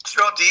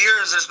throughout the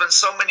years, there's been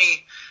so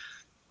many.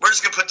 We're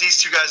just going to put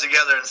these 2 guys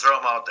together and throw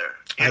them out there.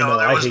 There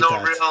was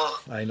no real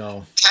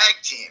tag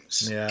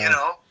teams,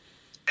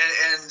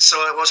 And so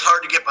it was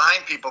hard to get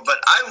behind people.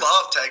 But I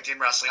love tag team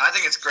wrestling. I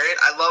think it's great.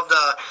 I love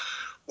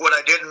what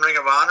I did in Ring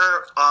of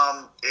Honor.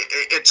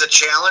 It's a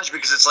challenge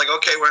because it's like,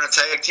 okay, we're in a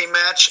tag team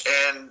match,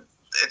 and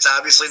it's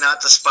obviously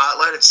not the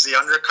spotlight. It's the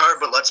undercard,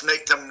 but let's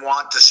make them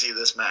want to see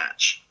this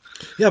match.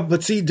 Yeah,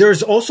 but see,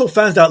 there's also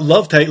fans that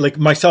love tag, like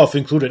myself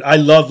included. I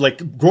love,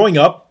 like, growing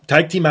up,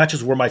 tag team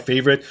matches were my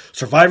favorite.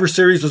 Survivor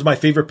Series was my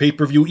favorite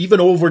pay-per-view, even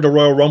over the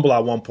Royal Rumble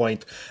at one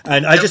point.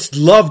 And I just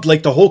loved,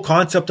 like, the whole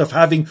concept of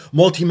having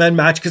multi-man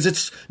match, because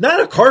it's not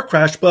a car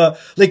crash, but,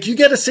 like, you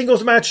get a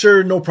singles match,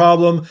 sure, no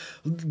problem,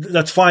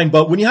 that's fine.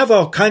 But when you have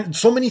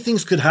so many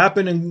things could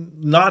happen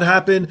and not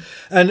happen,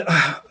 and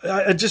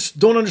I just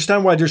don't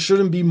understand why there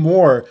shouldn't be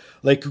more,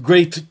 like,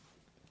 great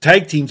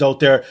tag teams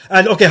out there.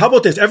 And okay, how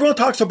about this? Everyone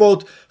talks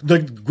about the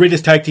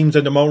greatest tag teams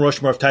and the Mount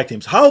Rushmore of tag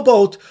teams. How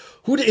about,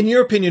 in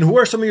your opinion, who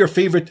are some of your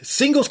favorite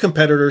singles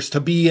competitors to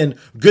be in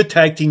good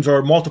tag teams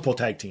or multiple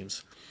tag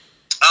teams?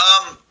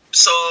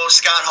 So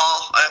Scott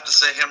Hall, I have to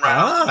say him right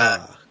off the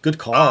bat. Good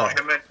call.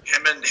 Him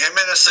in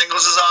the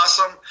singles is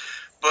awesome,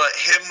 but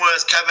him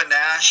with Kevin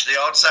Nash,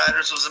 the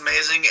Outsiders, was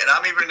amazing. And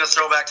I'm even going to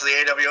throw back to the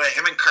AWA.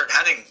 Him and Kurt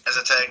Hennig as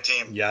a tag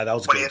team. Yeah, that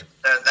was good. He had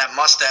that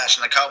mustache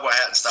and the cowboy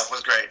hat and stuff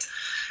was great.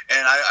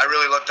 And I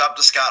really looked up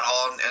to Scott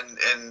Hall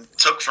and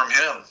took from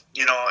him,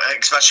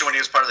 especially when he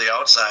was part of the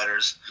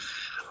Outsiders.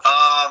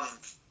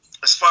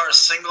 As far as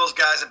singles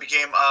guys, it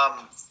became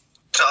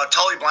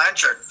Tully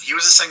Blanchard. He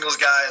was a singles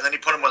guy, and then he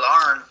put him with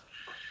Arn.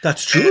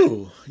 That's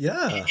true.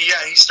 Yeah.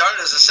 He started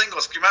as a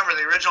singles. Remember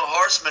the original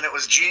Horsemen? It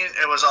was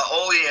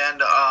Ole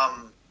and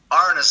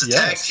Arn as the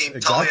tag team.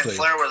 Exactly. Tully and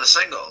Flair were the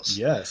singles.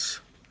 Yes.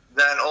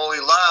 Then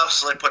Ole left,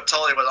 so they put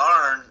Tully with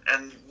Arn,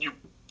 and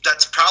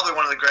that's probably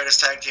one of the greatest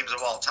tag teams of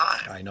all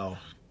time. I know.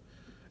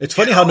 It's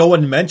funny how no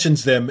one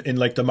mentions them in,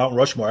 like, the Mount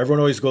Rushmore. Everyone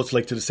always goes,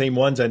 like, to the same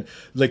ones. And,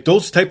 like,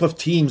 those type of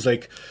teams,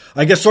 like,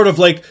 I guess sort of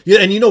like, yeah,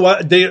 and you know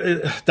what?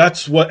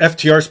 That's what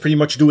FTR is pretty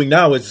much doing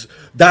now, is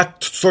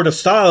that sort of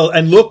style.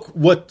 And look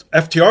what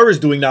FTR is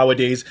doing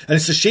nowadays. And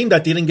it's a shame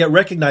that they didn't get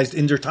recognized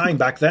in their time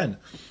back then.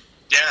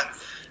 Yeah.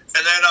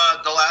 And then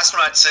the last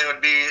one I'd say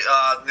would be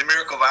the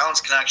Miracle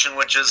Violence Connection,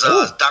 which is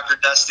Dr.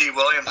 Dusty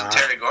Williams and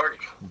Terry Gordy.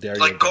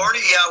 Gordy,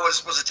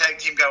 was a tag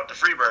team guy with the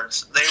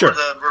Freebirds. They were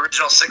the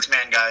original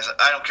 6-man guys.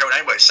 I don't care what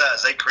anybody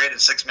says. They created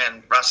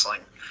 6-man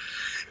wrestling.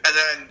 And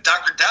then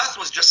Dr. Death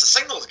was just a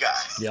singles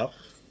guy. Yep.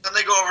 Then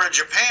they go over to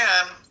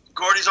Japan.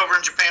 Gordy's over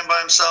in Japan by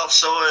himself.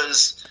 So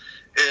is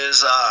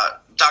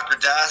Dr.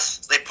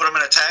 Death. They put him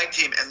in a tag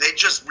team, and they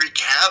just wreak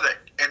havoc.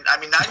 And,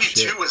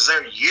 92 was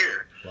their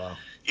year. Wow.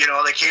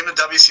 They came to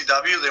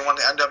WCW, they won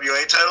the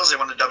NWA titles, they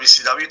won the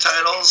WCW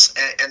titles,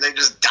 and they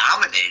just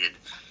dominated.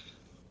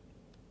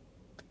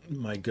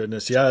 My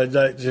goodness, yeah.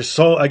 There's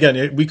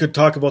again, we could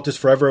talk about this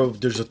forever.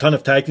 There's a ton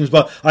of tag teams,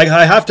 but I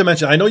have to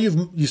mention, I know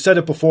you said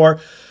it before,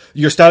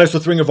 your status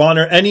with Ring of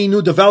Honor. Any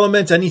new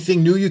developments,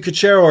 anything new you could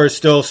share, or is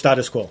still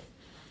status quo?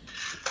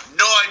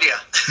 No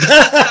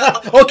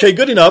idea. Okay,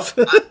 good enough.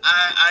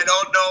 I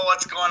don't know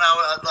what's going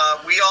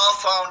on. We all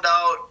found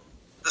out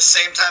the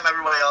same time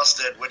everybody else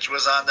did, which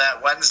was on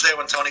that Wednesday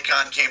when Tony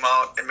Khan came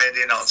out and made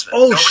the announcement.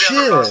 Oh, nobody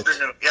on the roster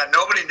knew. Yeah,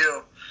 nobody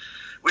knew.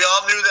 We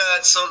all knew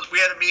that, so we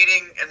had a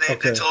meeting, and they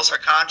told us our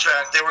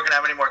contract. They weren't going to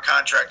have any more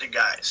contracted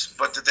guys,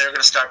 but that they were going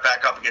to start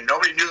back up again.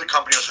 Nobody knew the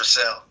company was for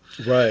sale.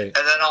 Right. And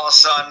then all of a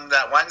sudden,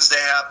 that Wednesday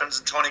happens,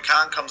 and Tony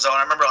Khan comes out.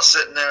 I remember I was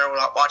sitting there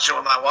watching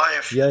with my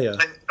wife. Yeah. And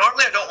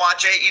normally I don't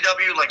watch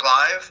AEW,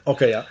 live.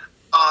 Okay, yeah.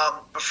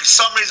 But for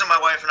some reason, my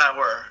wife and I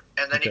were.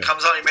 And then he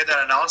comes out, he made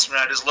that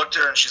announcement. I just looked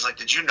at her, and she's like,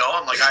 "Did you know?"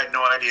 I'm like, "I had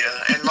no idea."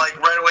 And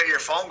right away, your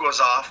phone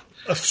goes off.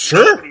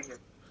 Sure.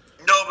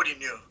 Nobody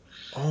knew.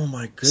 Oh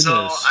my goodness. So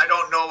I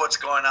don't know what's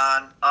going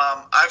on.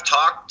 I've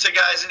talked to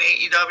guys in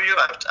AEW.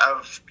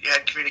 I've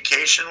had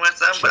communication with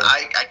them, but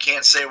I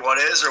can't say what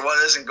is or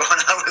what isn't going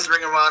on with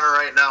Ring of Honor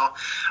right now.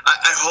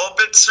 I hope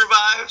it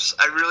survives.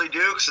 I really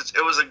do, because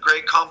it was a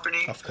great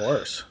company. Of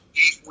course.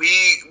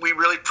 We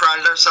really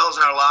prided ourselves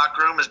in our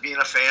locker room as being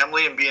a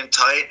family and being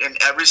tight, and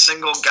every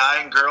single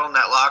guy and girl in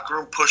that locker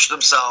room pushed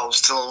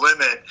themselves to the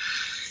limit.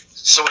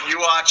 So when you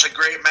watch a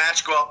great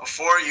match go out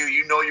before you,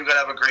 you know you got to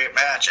have a great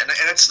match, and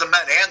it's the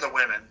men and the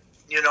women,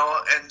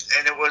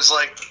 and it was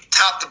like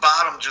top to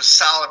bottom, just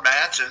solid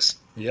matches.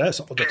 Yes,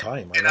 all the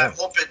time. I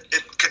hope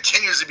it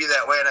continues to be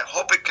that way, and I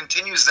hope it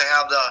continues to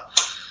have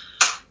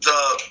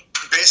the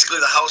basically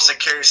the house that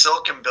Kerry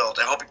Silkin built.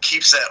 I hope it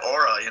keeps that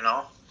aura, you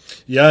know?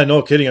 Yeah,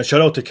 no kidding. And shout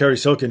out to Kerry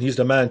Silkin. He's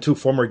the man, too,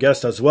 former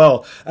guest as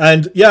well.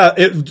 And yeah,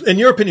 in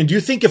your opinion, do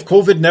you think if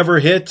COVID never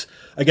hit,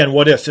 again,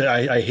 what if?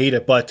 I hate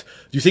it, but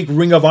do you think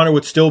Ring of Honor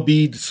would still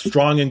be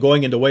strong and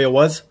going in the way it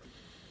was?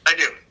 I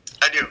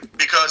do,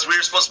 because we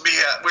were supposed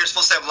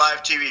to have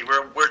live TV.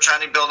 We're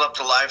trying to build up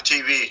to live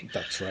TV.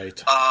 That's right.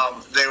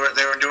 They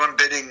were doing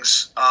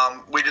biddings.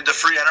 We did the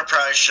free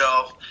enterprise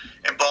show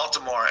in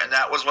Baltimore, and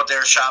that was what they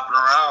were shopping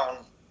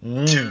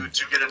around to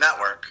get a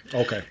network.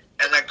 Okay.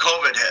 And then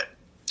COVID hit.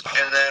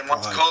 And then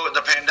once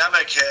the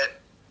pandemic hit,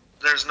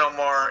 there's no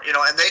more, you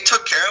know, and they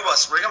took care of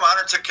us. Ring of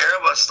Honor took care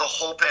of us the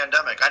whole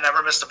pandemic. I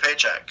never missed a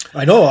paycheck.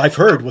 I know. I've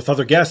heard with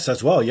other guests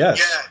as well, yes.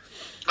 Yeah.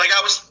 Like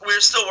we were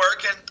still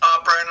working.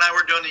 Brian and I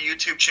were doing the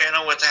YouTube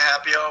channel with the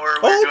Happy Hour.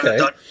 We were doing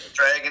the Dungeons &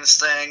 Dragons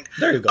thing.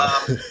 There you go.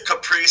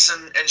 Caprice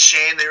and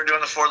Shane, they were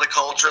doing the For the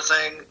Culture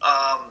thing.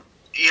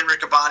 Ian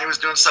Riccaboni was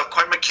doing stuff.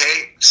 Quinn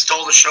McKay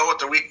stole the show with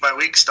the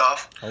week-by-week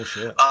stuff. Oh,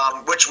 shit.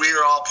 Which we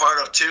were all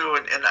part of, too.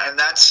 And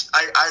that's –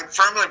 I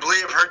firmly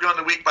believe her doing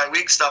the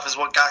week-by-week stuff is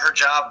what got her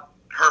job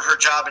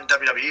in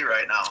WWE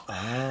right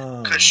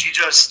now. Because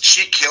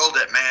she killed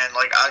it, man.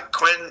 Like,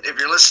 Quinn, if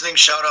you're listening,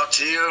 shout out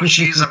to you.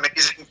 She's an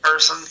amazing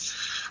person.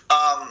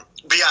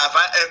 But, yeah,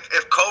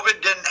 if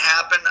COVID didn't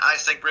happen, I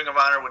think Ring of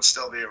Honor would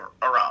still be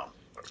around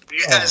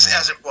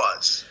as it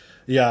was.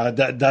 Yeah,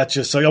 that's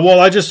just like, well,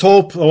 I just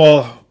hope,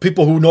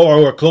 people who know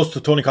or are close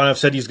to Tony Khan have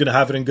said he's going to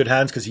have it in good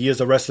hands because he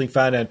is a wrestling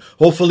fan, and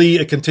hopefully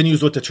it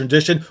continues with the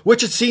tradition,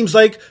 which it seems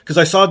like, because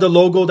I saw the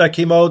logo that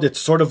came out, it's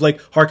sort of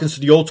like harkens to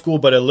the old school,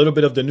 but a little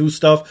bit of the new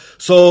stuff.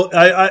 So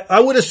I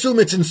would assume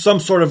it's in some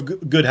sort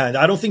of good hand.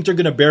 I don't think they're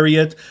going to bury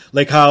it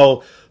like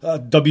how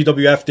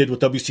WWF did with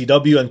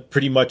WCW and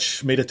pretty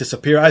much made it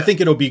disappear. I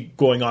think it'll be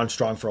going on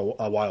strong for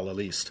a while at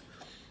least.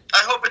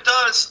 I hope it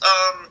does.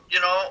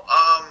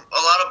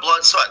 A lot of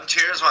blood, sweat, and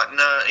tears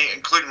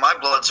including my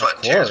blood, sweat,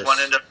 and tears, went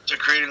into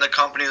creating the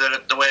company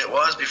the way it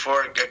was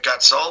before it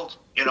got sold.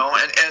 You know,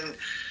 and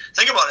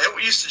think about it.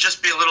 It used to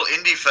just be a little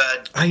indie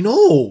fed. I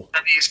know.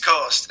 On the East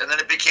Coast, and then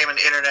it became an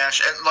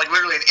international, like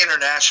literally an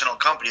international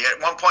company.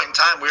 At one point in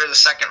time, we were the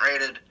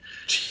second-rated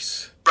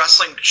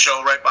wrestling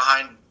show right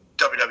behind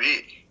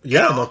WWE.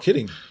 Yeah, no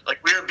kidding.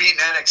 Like we were beating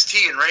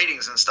NXT in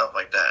ratings and stuff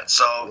like that.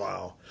 So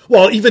wow.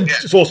 Well,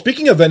 so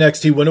speaking of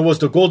NXT, when it was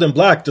the Gold and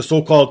Black, the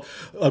so-called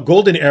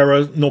golden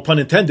era, no pun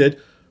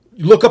intended,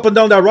 you look up and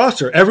down that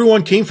roster.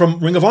 Everyone came from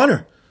Ring of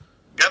Honor.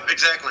 Yep,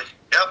 exactly.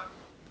 Yep.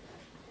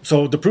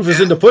 So the proof is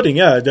in the pudding.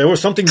 Yeah, there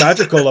was something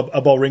magical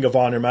about Ring of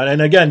Honor, man.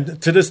 And again,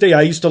 to this day,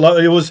 I used to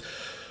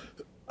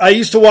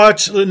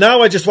watch,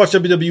 now I just watch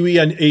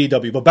WWE and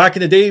AEW. But back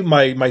in the day,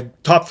 my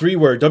top three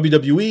were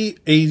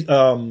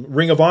WWE,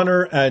 Ring of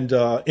Honor, and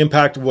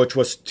Impact, which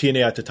was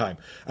TNA at the time.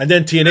 And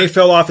then TNA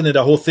fell off, and then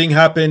the whole thing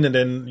happened, and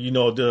then,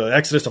 the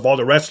exodus of all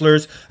the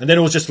wrestlers. And then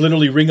it was just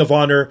literally Ring of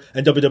Honor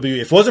and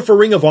WWE. If it wasn't for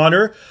Ring of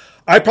Honor,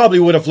 I probably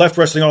would have left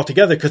wrestling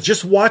altogether, because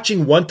just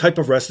watching one type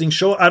of wrestling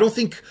show, I don't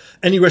think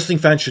any wrestling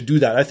fan should do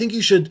that. I think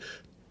you should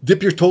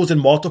dip your toes in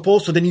multiple,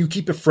 so then you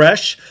keep it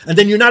fresh, and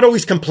then you're not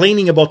always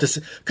complaining about this,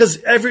 because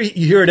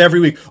you hear it every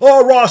week.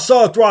 Oh, Raw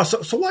sucked.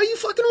 So why are you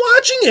fucking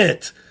watching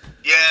it?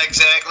 Yeah,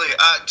 exactly.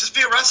 Just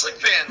be a wrestling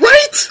fan,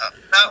 right?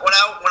 When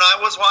I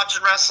was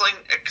watching wrestling,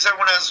 because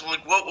everyone asks,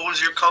 like, what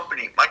was your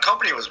company? My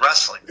company was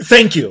wrestling.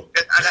 Thank you.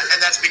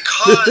 And that's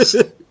because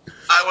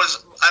I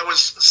was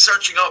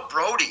searching out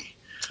Brody.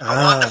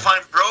 I wanted to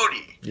find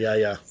Brody.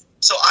 Yeah.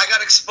 So I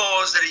got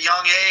exposed at a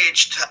young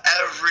age to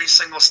every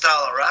single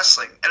style of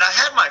wrestling. And I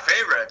had my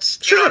favorites,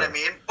 you know what I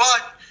mean?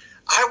 But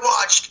I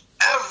watched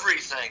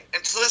everything.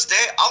 And to this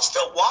day, I'll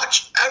still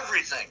watch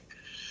everything.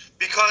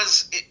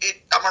 Because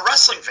I'm a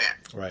wrestling fan.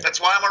 Right. That's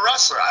why I'm a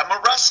wrestler. I'm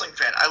a wrestling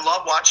fan. I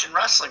love watching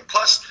wrestling.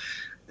 Plus,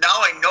 now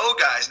I know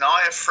guys. Now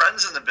I have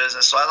friends in the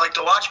business. So I like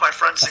to watch my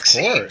friends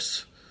succeed. Of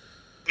course.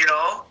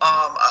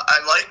 I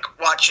like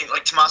watching,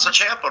 like Tommaso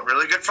Ciampa,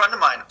 really good friend of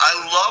mine. I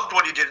loved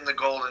what he did in the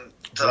Golden.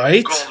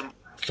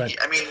 Fantastic.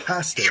 I mean,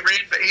 he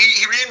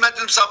reinvented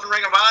himself in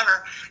Ring of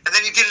Honor, and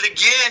then he did it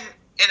again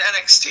in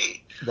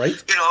NXT.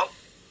 Right.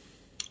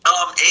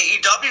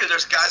 AEW.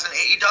 There's guys in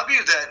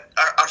AEW that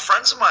are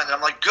friends of mine. And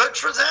I'm like, good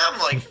for them.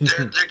 Like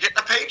they're getting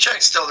a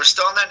paycheck still. They're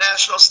still on that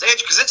national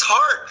stage because it's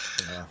hard.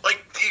 Yeah.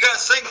 Like you got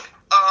to think,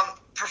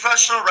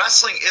 professional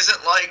wrestling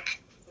isn't like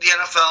the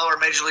NFL or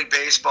Major League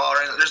Baseball.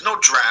 Right? There's no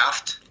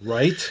draft.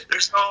 Right.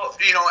 There's no,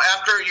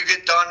 after you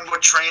get done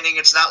with training,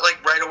 it's not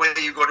like right away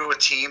you go to a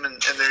team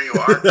and there you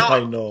are. No,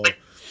 I know. Like,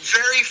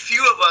 very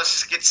few of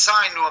us get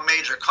signed to a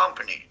major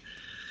company.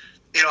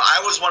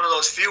 I was one of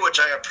those few, which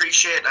I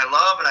appreciate and I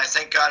love, and I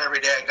thank God every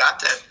day I got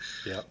that.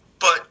 Yeah.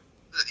 But,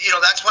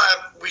 that's why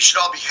we should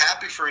all be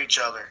happy for each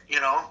other,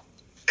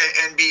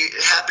 and be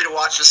happy to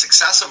watch the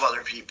success of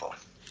other people.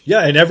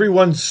 Yeah, and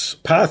everyone's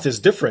path is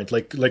different.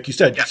 Like you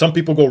said, some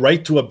people go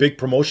right to a big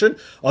promotion.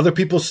 Other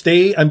people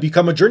stay and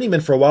become a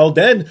journeyman for a while.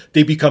 Then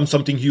they become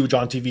something huge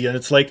on TV. And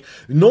it's like,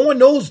 no one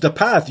knows the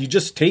path. You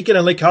just take it.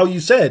 And like how you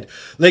said,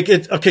 like,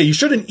 okay, you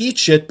shouldn't eat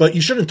shit, but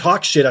you shouldn't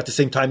talk shit at the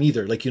same time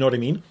either. Like, you know what I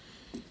mean?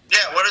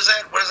 Yeah, what does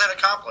that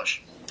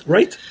accomplish?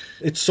 Right?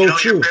 It's so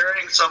true. You're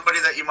burying somebody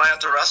that you might have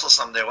to wrestle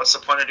someday. What's the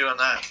point of doing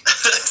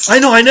that? I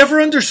know. I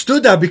never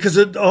understood that because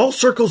all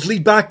circles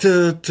lead back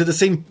to the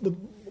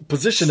same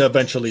position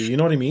eventually. You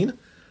know what I mean?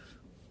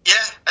 Yeah,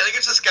 I think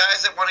it's just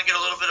guys that want to get a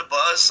little bit of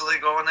buzz, so they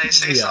go and they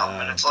say something,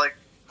 and it's like,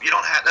 you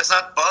don't have. That's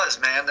not buzz,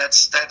 man.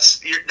 That's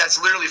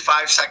literally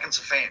 5 seconds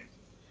of fame.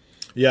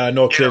 Yeah,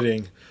 no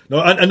kidding.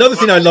 No, another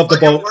thing I loved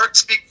about your work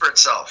speak for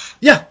itself.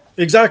 Yeah,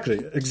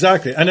 exactly.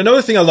 And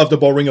another thing I loved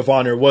about Ring of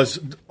Honor was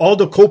all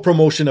the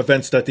co-promotion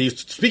events that they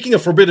used. Speaking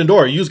of Forbidden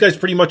Door, you guys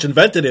pretty much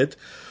invented it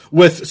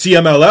with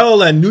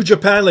CMLL and New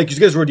Japan. Like, you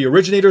guys were the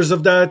originators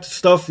of that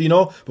stuff,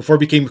 before it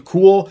became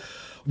cool.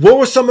 What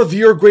were some of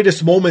your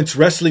greatest moments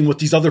wrestling with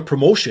these other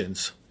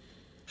promotions?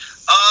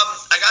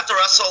 I got to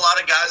wrestle a lot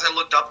of guys I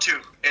looked up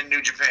to in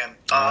New Japan.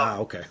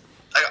 Okay.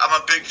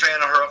 I'm a big fan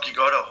of Hiroki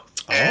Goto.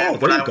 And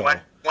there you go.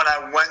 When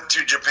I went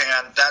to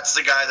Japan, that's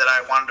the guy that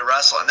I wanted to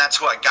wrestle, and that's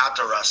who I got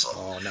to wrestle.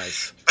 Oh,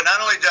 nice. But not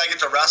only did I get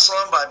to wrestle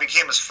him, but I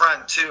became his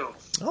friend, too.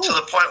 To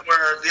the point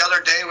where the other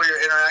day we were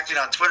interacting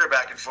on Twitter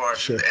back and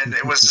forth, and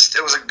it was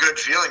a good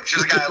feeling. He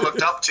was a guy I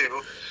looked up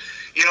to.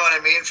 You know what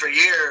I mean, for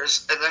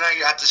years, and then I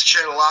got to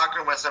share the locker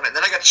room with him, and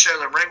then I got to share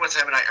the ring with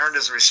him, and I earned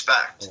his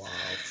respect. Wow.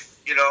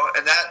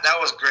 And that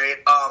was great.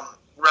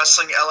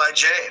 Wrestling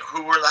LIJ,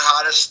 who were the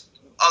hottest,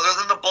 other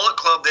than the Bullet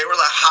Club, they were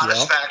the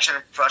hottest faction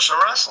in professional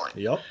wrestling.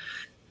 Yep.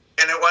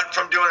 And it went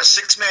from doing a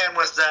 6-man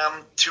with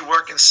them to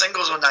working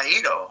singles with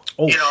Naito.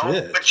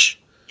 Shit. Which,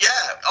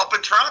 up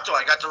in Toronto,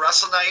 I got to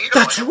wrestle Naito.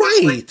 That's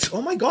right.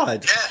 Oh my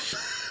God. Yeah.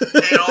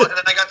 And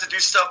then I got to do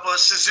stuff with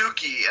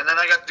Suzuki, and then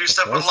I got to do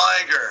stuff with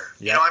Liger.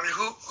 Yep.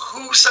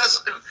 Who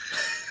says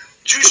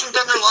Jushin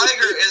Thunder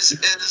Liger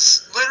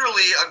is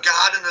literally a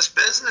god in this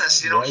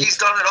business? He's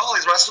done it all.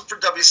 He's wrestled for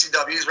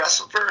WCW. He's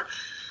wrestled for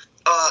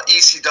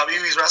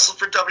ECW. He's wrestled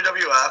for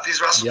WWF.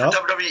 He's wrestled for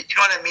WWE. You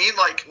know what I mean?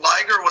 Like,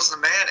 Liger was the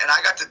man, and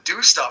I got to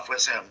do stuff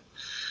with him.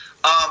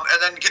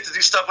 And then get to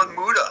do stuff with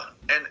Muda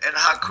and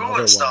Haku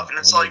and stuff. And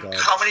it's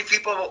how many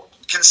people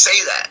can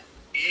say that?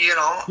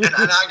 And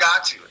I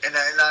got to, and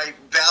I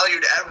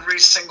valued every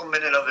single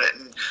minute of it,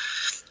 and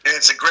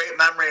it's a great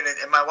memory.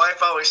 And my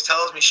wife always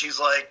tells me, she's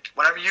like,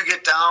 whenever you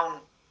get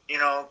down,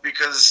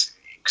 because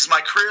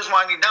my career's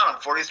winding down.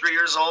 I'm 43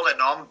 years old. I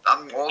know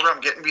I'm older.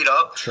 I'm getting beat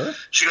up. Sure.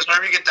 She goes,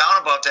 whenever you get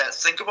down about that,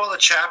 think of all the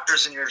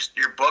chapters in your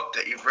book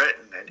that you've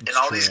written, and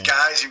all these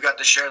guys you got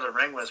to share the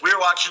ring with. We were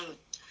watching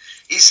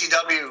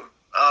ECW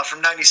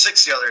from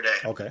 '96 the other day.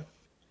 Okay.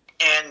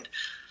 And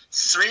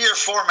 3 or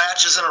 4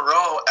 matches in a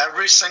row,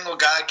 every single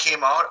guy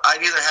came out,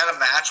 I'd either had a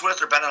match with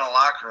or been in a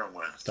locker room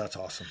with. That's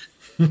awesome.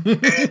 And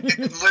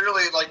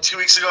literally, like 2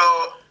 weeks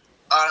ago,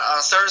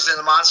 on Thursday,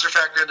 the Monster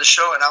Factory had the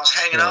show, and I was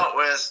hanging out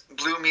with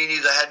Blue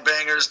Meanie, the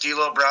Headbangers,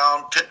 D'Lo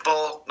Brown,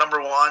 Pitbull,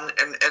 #1,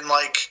 and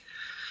like,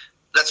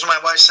 that's when my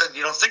wife said,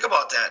 think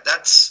about that.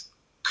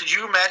 Could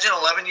you imagine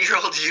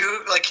 11-year-old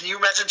you? Like, can you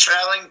imagine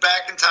traveling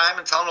back in time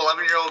and telling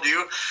 11-year-old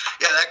you,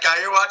 that guy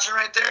you're watching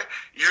right there,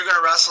 you're going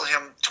to wrestle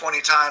him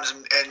 20 times,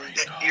 and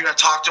you're going to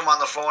talk to him on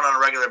the phone on a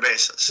regular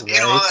basis. Right.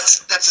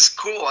 That's just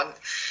cool.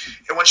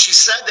 And when she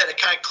said that, it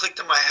kind of clicked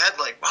in my head,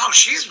 like, wow,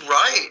 she's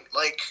right.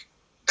 Like,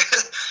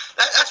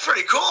 that's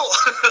pretty cool.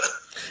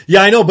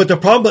 Yeah, I know, but the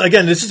problem,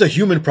 again, this is a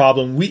human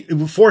problem.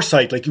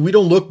 Foresight, like, we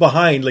don't look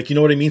behind, like, you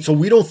know what I mean? So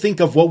we don't think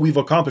of what we've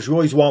accomplished. We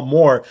always want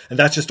more, and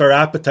that's just our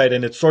appetite,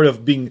 and it's sort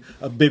of being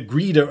a bit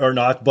greed or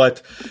not.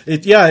 But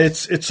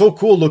it's so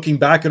cool looking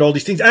back at all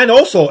these things. And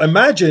also,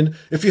 imagine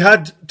if you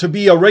had to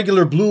be a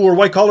regular blue or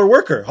white collar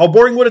worker. How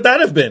boring would that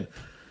have been?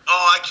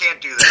 Oh, I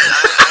can't do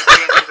that.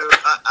 I can't do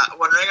it.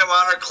 When Ring of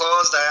Honor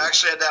closed, I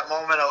actually had that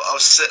moment. I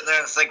was sitting there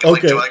and thinking,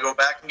 like, do I go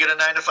back and get a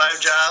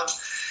 9-to-5 job?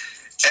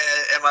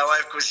 And my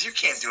wife goes, you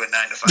can't do a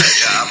 9-to-5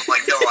 job. I'm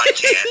like, no, I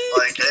can't.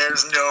 Like,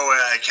 there's no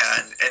way I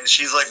can. And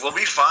she's like, we'll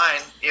be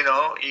fine.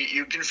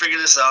 You can figure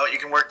this out. You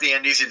can work the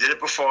indies. You did it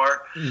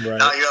before. Right.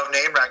 Now you have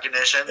name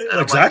recognition. And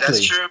I'm like,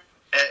 that's true.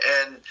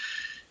 And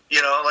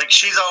like,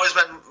 she's always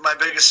been my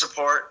biggest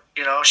support.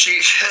 She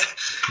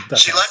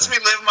lets me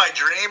live my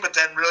dream, but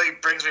then really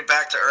brings me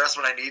back to earth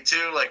when I need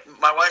to. Like,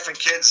 my wife and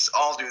kids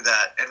all do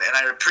that, and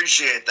I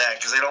appreciate that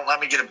because they don't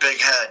let me get a big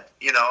head.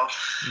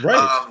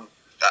 Right.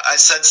 I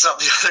said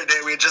something the other day.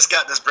 We had just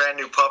got this brand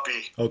new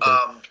puppy. Okay.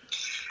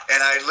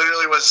 And I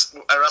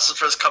wrestled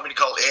for this company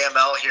called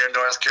AML here in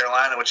North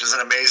Carolina, which is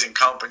an amazing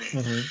company.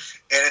 Mm-hmm.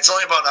 And it's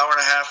only about an hour and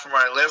a half from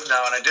where I live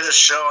now. And I did a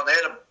show, and they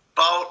had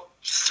about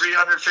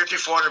 350,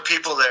 400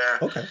 people there.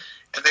 Okay.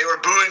 And they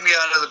were booing me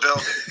out of the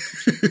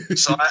building.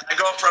 So I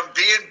go from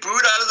being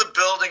booed out of the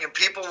building and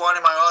people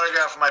wanting my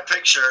autograph and my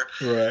picture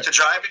to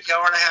driving an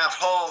hour and a half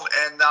home,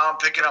 and now I'm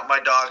picking up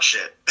my dog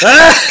shit.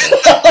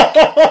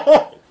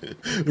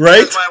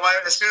 Right? My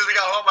wife, as soon as we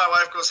got home, my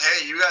wife goes,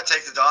 hey, you got to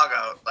take the dog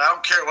out. I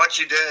don't care what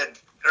you did.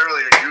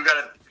 earlier,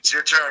 it's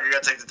your turn. You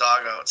got to take the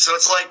dog out. So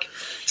it's like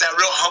it's that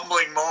real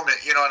humbling moment.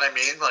 You know what I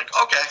mean? Like,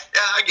 okay,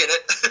 yeah, I get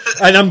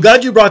it. And I'm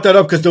glad you brought that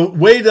up because the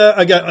way that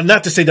I got,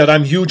 not to say that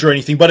I'm huge or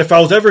anything, but if I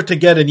was ever to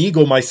get an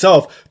ego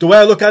myself, the way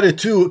I look at it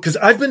too, because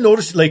I've been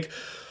noticing, like,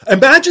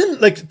 imagine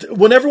like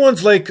when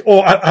everyone's like,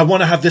 oh, I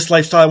want to have this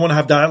lifestyle, I want to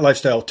have that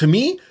lifestyle. To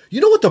me, you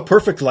know what the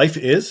perfect life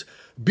is?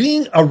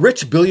 Being a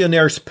rich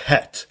billionaire's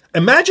pet.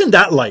 Imagine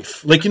that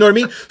life. Like, you know what I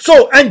mean?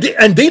 So, and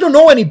they don't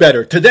know any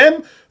better. To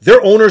them, their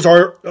owners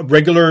are a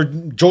regular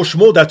Joe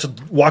Schmo that's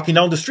walking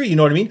down the street. You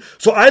know what I mean?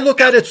 So I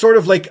look at it sort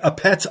of like a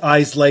pet's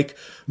eyes, like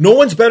no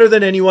one's better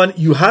than anyone.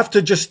 You have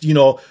to just, you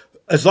know,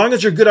 as long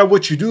as you're good at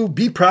what you do,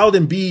 be proud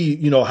and be,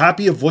 you know,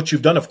 happy of what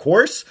you've done, of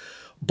course.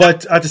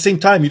 But at the same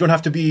time, you don't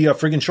have to be a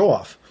friggin' show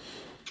off.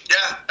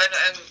 Yeah,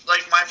 and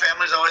like my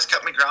family's always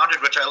kept me grounded,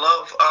 which I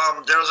love.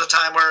 There was a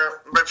time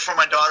where right before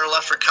my daughter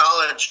left for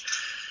college,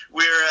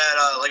 we were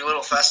at like a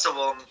little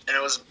festival, and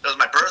it was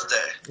my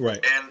birthday.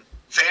 Right. And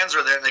fans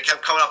were there, and they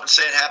kept coming up and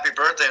saying happy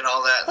birthday and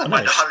all that. And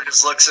my daughter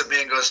just looks at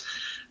me and goes,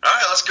 "All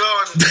right, let's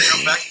go."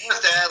 And back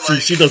with Dad.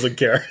 Like, she doesn't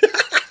care.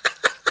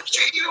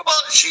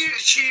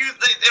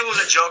 it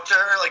was a joke to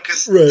her, like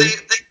because right.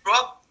 they grew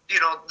up, you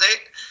know,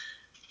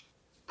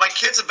 my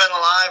kids have been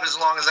alive as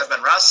long as I've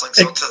been wrestling.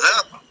 So to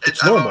them,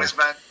 I've always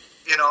been,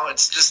 you know,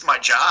 it's just my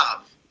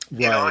job.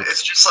 Right. You know,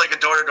 it's just like a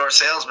door-to-door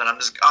salesman. I'm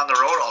just on the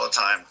road all the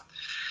time.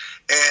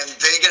 And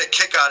they get a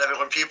kick out of it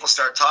when people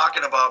start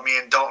talking about me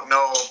and don't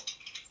know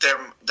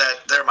that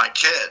they're my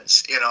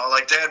kids. You know,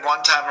 like they had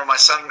one time where my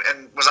son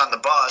was on the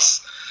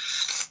bus,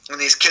 and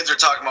these kids were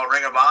talking about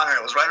Ring of Honor.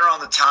 It was right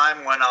around the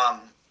time when I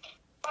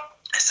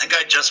think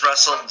I just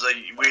wrestled.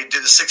 We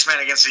did the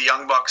 6-man against the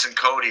Young Bucks and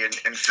Cody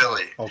in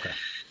Philly. Oh, okay.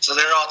 So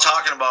they're all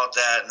talking about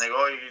that, and they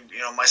go, you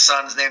know, my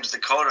son's name's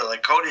Dakota.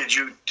 Like, Cody, did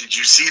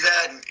you see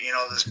that? And, you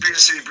know, this Peter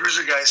City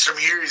Bruiser guy is from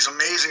here. He's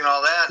amazing and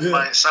all that. And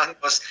my son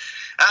goes,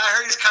 I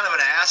heard he's kind of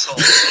an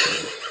asshole.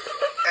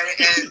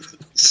 and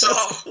so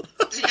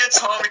he gets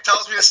home. He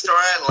tells me the story.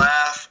 I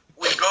laugh.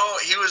 We go.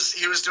 He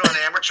was doing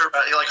amateur,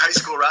 like high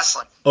school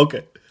wrestling.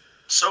 Okay.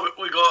 So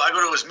I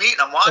go to his meet,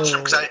 and I'm watching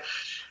him because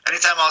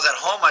anytime I was at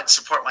home, I'd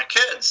support my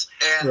kids.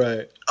 And all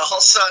of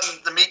a sudden,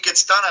 the meet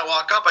gets done. I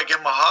walk up. I give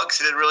him a hug.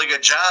 He did a really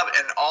good job.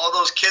 And all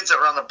those kids that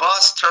were on the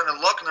bus turn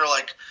and look, and they're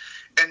like,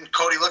 and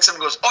Cody looks at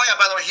him and goes, "Oh, yeah,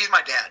 by the way, he's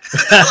my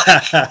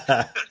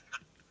dad."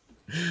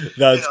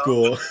 That's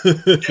cool.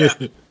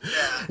 Yeah.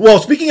 Well,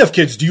 speaking of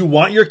kids, do you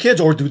want your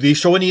kids, or do they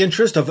show any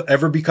interest of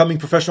ever becoming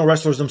professional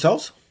wrestlers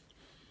themselves?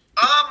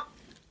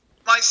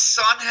 My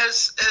son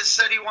has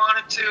said he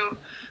wanted to.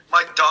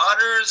 My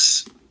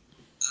daughters,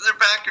 they're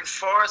back and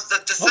forth. The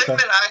thing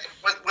that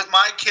with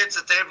my kids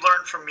that they've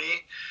learned from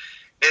me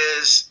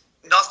is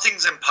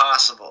nothing's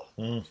impossible.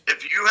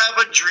 If you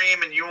have a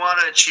dream and you want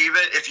to achieve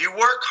it, if you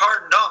work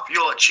hard enough,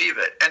 you'll achieve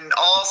it. And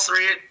all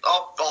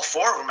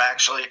four of them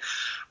actually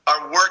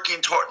are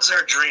working towards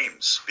their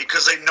dreams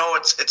because they know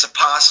it's a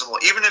possible,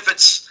 even if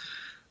it's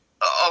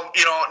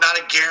you know, not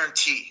a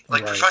guarantee.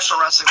 Like professional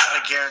wrestling's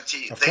not a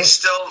guarantee. They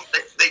still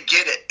they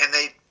get it, and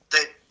they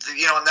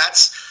you know, and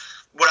that's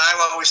what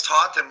I've always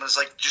taught them is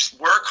like just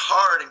work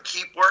hard and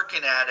keep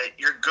working at it.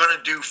 You're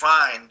gonna do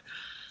fine,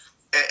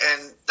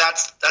 and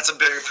that's a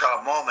very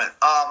proud moment.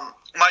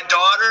 My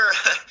daughter.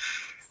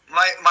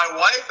 My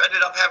wife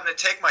ended up having to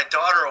take my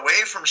daughter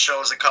away from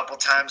shows a couple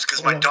times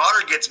because my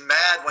daughter gets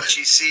mad when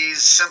she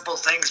sees simple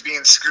things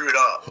being screwed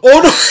up. Oh,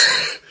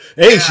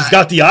 no. Hey, she's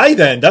got the eye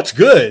then. That's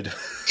good.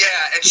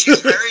 Yeah, and she's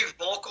very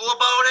vocal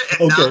about it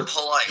and not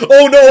polite.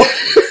 Oh, no.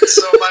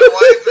 So my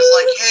wife is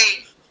like,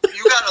 hey,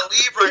 you got to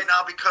leave right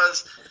now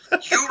because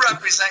you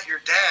represent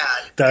your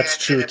dad.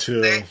 That's true, too.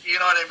 You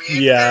know what I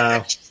mean? Yeah.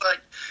 And she's like,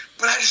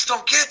 but I just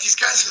don't get it. These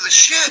guys are the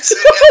shits. And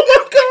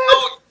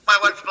my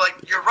wife would be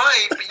like, you're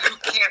right, but you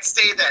can't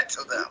say that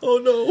to them. Oh,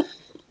 no.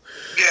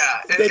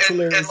 Yeah. That's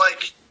hilarious. And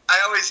like, I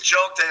always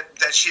joke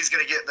that she's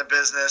going to get in the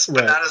business,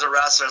 but not as a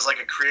wrestler, as like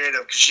a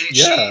creative. Cause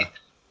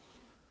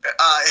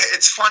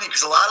it's funny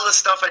because a lot of the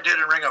stuff I did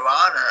in Ring of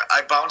Honor,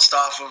 I bounced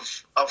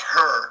off of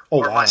her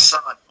my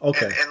son.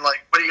 Okay. And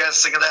like, what do you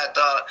guys think of that?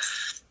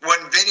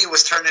 When Vinny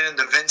was turning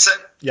into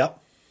Vincent. Yep.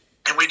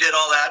 And we did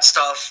all that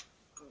stuff.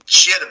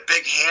 She had a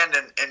big hand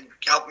in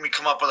helping me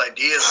come up with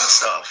ideas and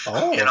stuff.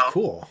 Oh, you know?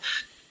 Cool.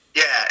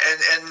 Yeah,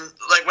 and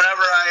like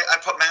whenever I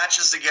put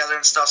matches together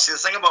and stuff, see, the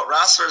thing about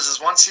wrestlers is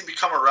once you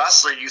become a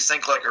wrestler, you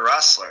think like a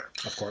wrestler.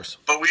 Of course.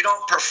 But we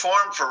don't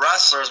perform for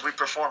wrestlers, we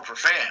perform for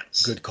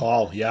fans. Good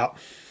call, yeah.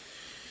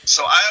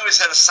 So I always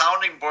had a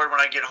sounding board when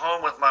I get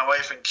home with my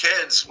wife and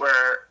kids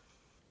where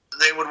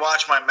they would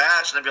watch my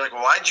match and they'd be like,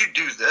 well, why'd you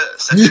do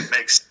this? That didn't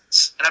make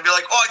sense. And I'd be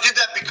like, oh, I did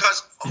that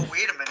because, oh,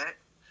 wait a minute.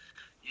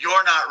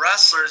 You're not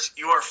wrestlers,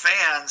 you're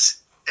fans.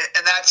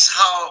 And that's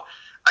how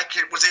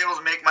was able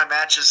to make my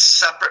matches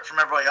separate from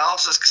everybody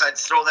else's because I'd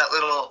throw that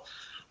little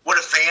what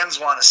do fans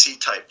want to see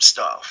type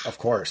stuff. Of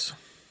course.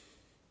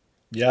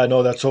 Yeah,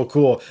 no, that's so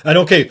cool. And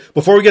okay,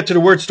 before we get to the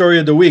word story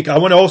of the week, I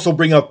want to also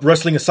bring up,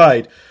 wrestling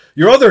aside,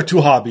 your other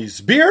two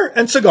hobbies, beer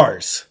and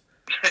cigars.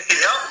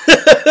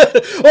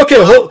 Yep. Okay,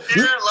 Love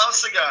beer, love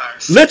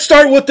cigars. let's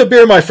start with the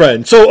beer, my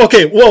friend. So,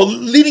 okay, well,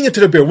 leading into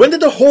the beer, when did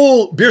the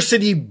whole Beer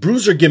City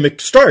Bruiser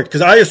gimmick start?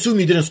 Because I assume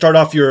you didn't start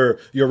off your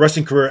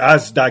wrestling career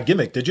as that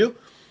gimmick, did you?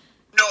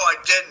 No, I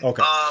didn't.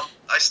 Okay.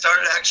 I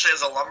started actually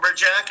as a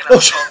lumberjack, and I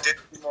was called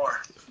Dinty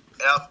Moore.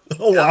 Yep.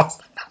 Oh, wow.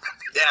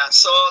 Yeah,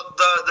 so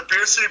the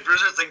Beer City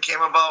Bruiser thing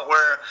came about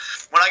where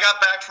when I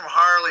got back from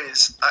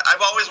Harley's,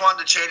 I've always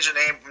wanted to change the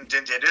name from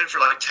Dinty. I did it for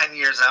like 10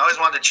 years, and I always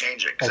wanted to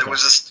change it because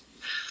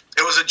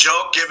it was a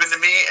joke given to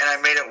me, and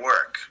I made it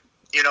work.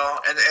 You know,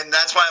 and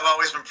that's why I've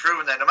always been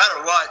proven that no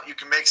matter what, you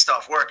can make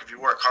stuff work if you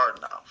work hard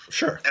enough.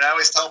 Sure. And I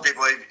always tell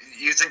people,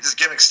 you think this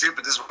gimmick's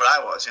stupid, this is what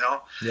I was, you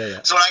know? Yeah.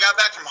 So when I got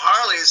back from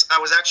Harley's, I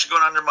was actually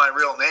going under my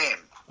real name.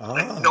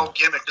 Like, no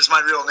gimmick, just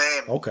my real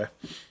name. Okay.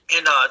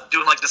 And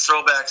doing like the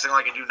throwback thing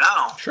like I do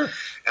now. Sure.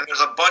 And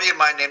there's a buddy of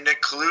mine named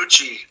Nick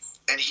Colucci,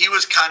 and he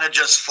was kind of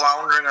just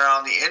floundering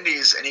around the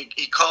indies, and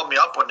he called me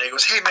up one day. He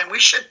goes, "Hey, man, we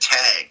should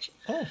tag."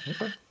 Oh,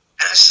 okay.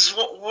 And I says,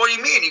 what do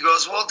you mean? He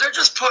goes, "Well, they're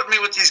just putting me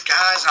with these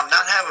guys. I'm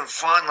not having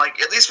fun. Like,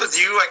 at least with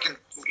you, I can,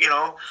 you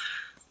know,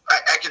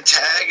 I can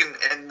tag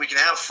and we can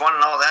have fun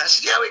and all that." I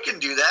said, "Yeah, we can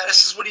do that." I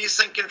says, "What are you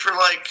thinking for,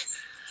 like,"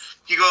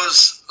 he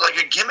goes, "like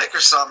a gimmick or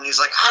something?" He's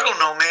like, "I don't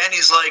know, man."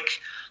 He's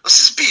like, "Let's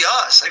just be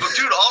us." I go,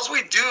 "Dude, all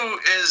we do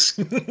is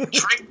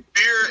drink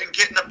beer and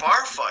get into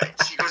bar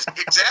fights." He goes,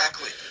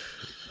 "Exactly."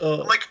 I'm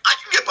like, "I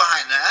can get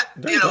behind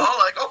that." You know,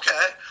 like,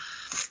 okay.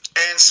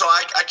 And so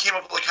I came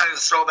up with kind of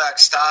the throwback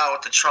style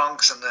with the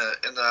trunks and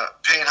the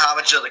paying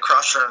homage to the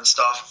Crusher and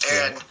stuff.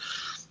 And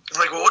I'm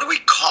like, "Well, what do we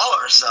call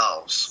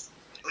ourselves?"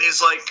 And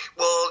he's like,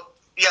 "Well,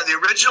 yeah, the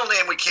original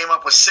name we came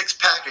up with, Six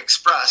Pack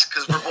Express,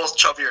 because we're both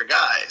chubbier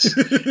guys."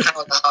 Kind of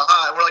like,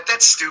 and we're like,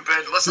 "That's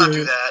stupid. Let's not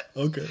do that."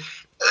 Okay.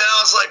 And then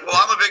I was like, "Well,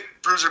 I'm a big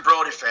Bruiser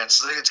Brody fan,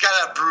 so it's got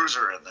to have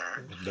Bruiser in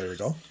there." There you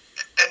go.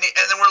 And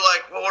then we're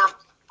like, "Well, we're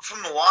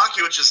from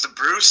Milwaukee, which is the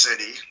Brew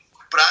City,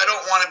 but I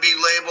don't want to be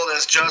labeled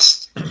as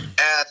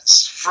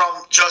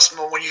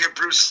when you hear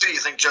Brew City, you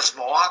think just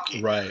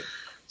Milwaukee." Right.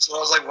 So I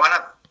was like, "Why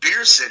not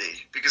Beer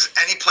City? Because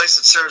any place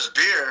that serves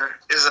beer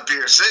is a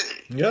beer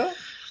city." Yeah.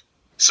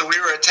 So we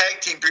were a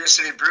tag team, Beer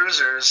City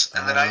Bruisers,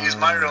 and then I used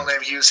my real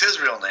name. He used his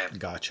real name.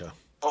 Gotcha.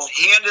 Well,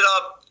 he ended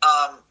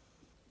up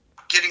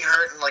getting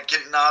hurt and like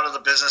getting out of the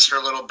business for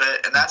a little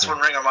bit, and that's when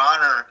Ring of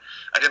Honor,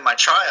 I did my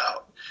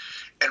tryout.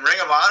 And Ring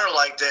of Honor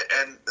liked it,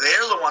 and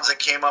they're the ones that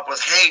came up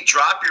with, "Hey,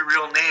 drop your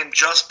real name,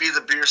 just be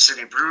the Beer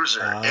City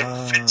Bruiser.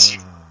 It fits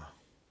you.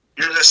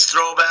 You're this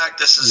throwback,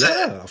 this is it."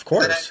 Yeah, of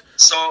course.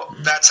 So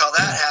that's how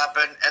that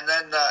happened. And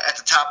then at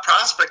the Top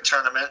Prospect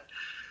Tournament,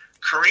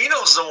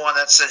 Carino's the one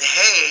that said,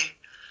 "Hey,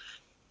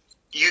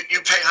 you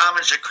pay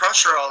homage to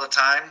Crusher all the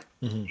time.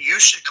 You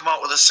should come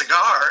out with a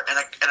cigar and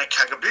a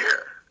keg of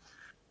beer."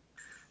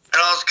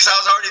 And because I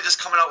was already just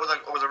coming out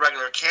with a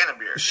regular can of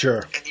beer. Sure.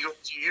 And he goes,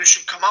 "You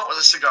should come out with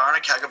a cigar and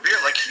a keg of beer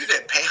like you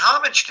did. Pay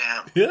homage to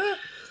him." Yeah.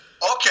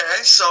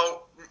 Okay,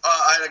 so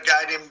I had a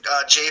guy named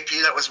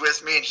JP that was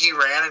with me, and he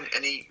ran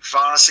and he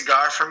found a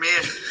cigar for me.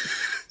 And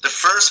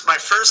my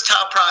first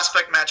Top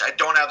Prospect match, I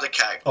don't have the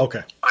keg.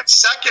 Okay. My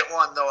second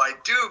one, though, I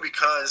do,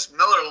 because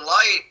Miller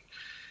Lite,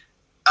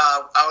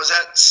 I was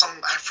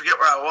at I forget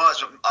where I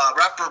was, but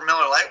Rapper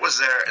Miller Lite was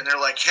there, and they're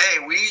like, "Hey,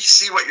 we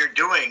see what you're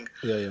doing.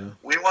 Yeah.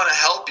 We want to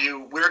help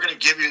you. We're going to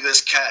give you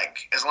this keg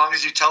as long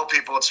as you tell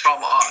people it's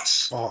from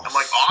us." Oh, I'm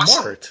like,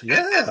 "Awesome." smart.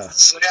 Yeah.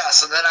 So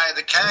then I had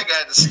the keg, I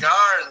had the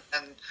cigar,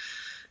 and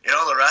you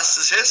know, the rest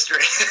is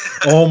history.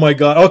 Oh, my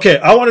God. Okay,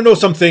 I want to know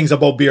some things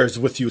about beers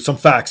with you, some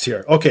facts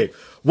here. Okay,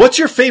 what's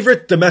your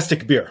favorite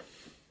domestic beer?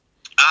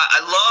 I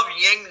love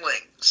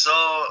Yingling.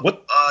 So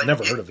what?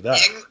 Never heard of that.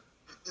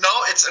 No,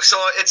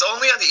 it's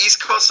only on the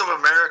East Coast of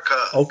America.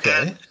 Okay.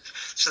 And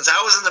since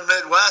I was in the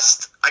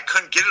Midwest, I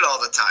couldn't get it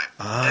all the time.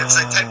 And it's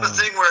that type of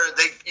thing where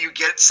you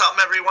get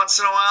something every once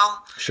in a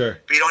while. Sure.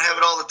 But you don't have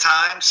it all the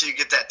time, so you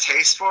get that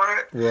taste for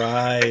it.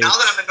 Right. And now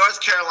that I'm in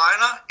North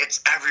Carolina, it's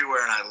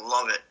everywhere, and I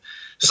love it.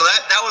 So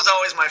that was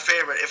always my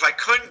favorite. If I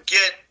couldn't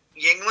get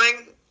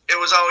Yingling, it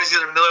was always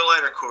either Miller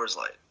Lite or Coors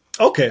Light.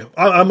 Okay,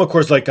 I'm a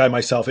Coors Light guy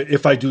myself.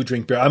 If I do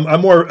drink beer,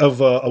 I'm more of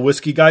a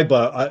whiskey guy.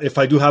 But if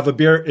I do have a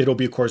beer, it'll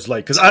be Coors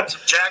Light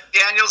Jack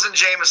Daniels and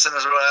Jameson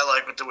is what I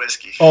like with the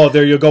whiskey. Oh,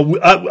 there you go.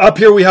 Up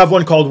here we have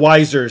one called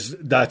Wiser's.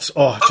 That's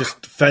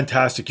just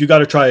fantastic. You got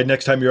to try it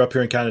next time you're up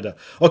here in Canada.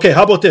 Okay,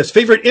 how about this?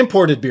 Favorite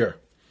imported beer?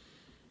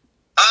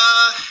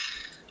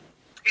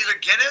 Either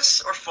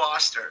Guinness or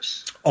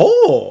Foster's.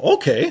 Oh,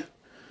 okay.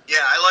 Yeah,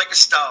 I like a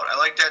stout. I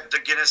like the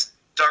Guinness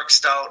dark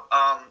stout.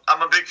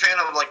 I'm a big fan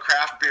of like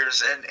craft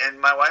beers, and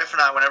my wife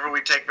and I, whenever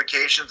we take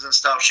vacations and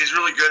stuff, she's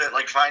really good at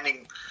like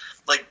finding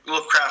like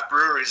little craft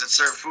breweries that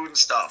serve food and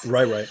stuff.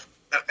 Right.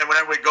 And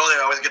whenever we go there,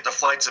 I always get the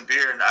flights of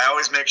beer, and I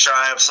always make sure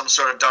I have some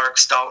sort of dark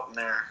stout in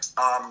there,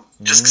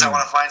 just because I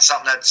want to find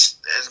something that's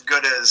as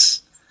good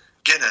as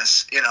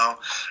Guinness, you know.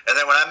 And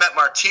then when I met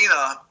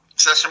Martina,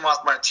 Session with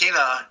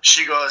Martina,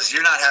 she goes,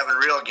 "You're not having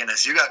real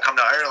Guinness. You got to come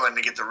to Ireland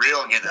to get the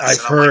real Guinness."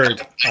 I've heard.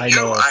 Like, I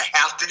know. I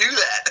have to do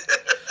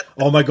that.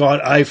 Oh my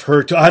God, I've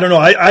heard too. I don't know.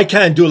 I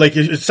can't do it. Like,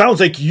 it sounds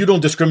like you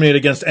don't discriminate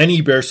against any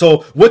beer.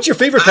 So what's your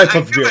favorite type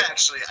of beer?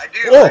 Actually, I do.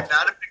 Oh.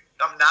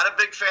 I'm not a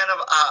big fan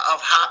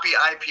of hoppy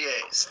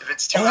IPAs. If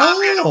it's too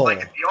hoppy, I don't like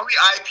it. The only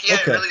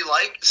IPA I really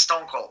like is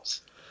Stone Cold's.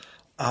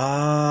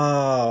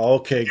 Ah,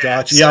 okay,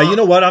 gotcha. Yeah, you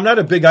know what? I'm not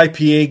a big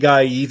IPA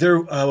guy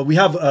either. We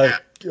have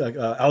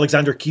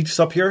Alexander Keith's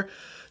up here.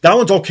 That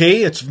one's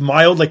okay. It's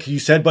mild, like you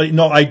said, but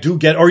no, I do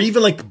get, or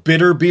even like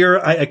bitter beer,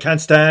 I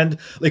can't stand.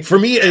 Like for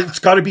me, it's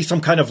got to be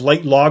some kind of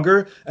light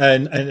lager,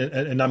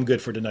 and I'm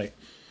good for tonight.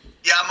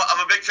 Yeah,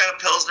 I'm a big fan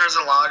of Pilsners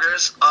and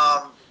lagers.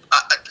 I'm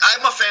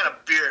a fan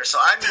of beer, so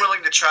I'm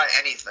willing to try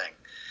anything.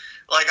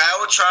 Like, I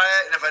will try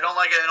it, and if I don't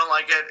like it, I don't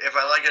like it. If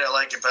I like it, I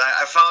like it. But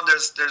I found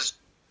there's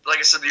like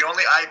I said, the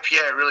only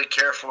IPA I really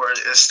care for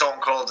is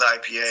Stone Cold's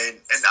IPA.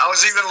 And I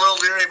was even a little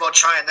leery about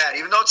trying that,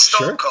 even though it's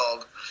Stone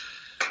Cold.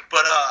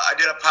 But I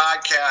did a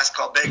podcast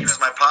called Bacon Is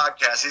My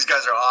Podcast. These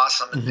guys are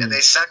awesome. Mm-hmm. And they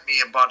sent me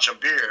a bunch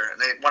of beer.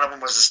 And one of them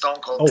was the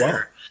Stone Cold beer.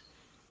 Wow.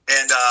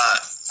 And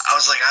I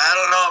was like, I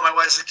don't know. My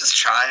wife's like, just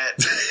try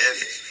it.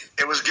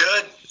 It was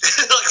good.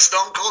 Like,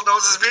 Stone Cold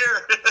knows his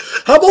beer.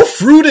 How about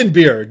fruit in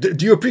beer?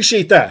 Do you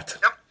appreciate that?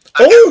 Yep.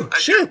 I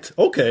shit.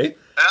 Okay. Yep.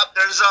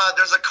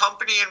 There's a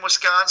company in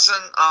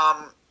Wisconsin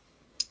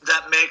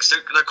that makes,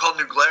 they're called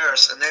New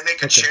Glarus, and they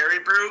make a cherry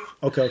brew.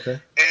 Okay.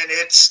 And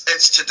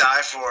it's to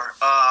die for.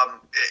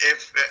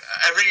 If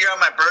every year on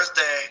my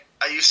birthday,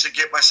 I used to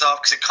get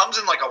myself, because it comes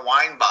in like a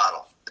wine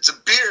bottle. It's a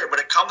beer, but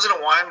it comes in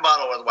a wine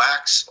bottle with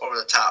wax over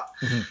the top.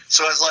 Mm-hmm.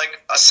 So as like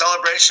a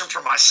celebration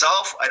for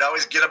myself, I'd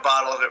always get a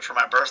bottle of it for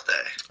my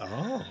birthday.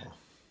 Oh.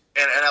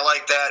 And I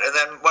like that. And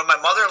then when my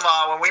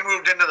mother-in-law, when we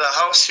moved into the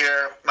house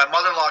here, my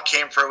mother-in-law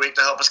came for a week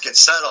to help us get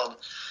settled.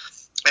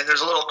 And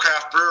there's a little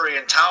craft brewery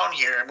in town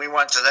here, and we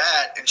went to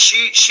that. And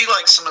she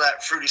likes some of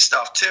that fruity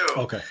stuff too.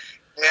 Okay.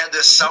 They had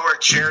this sour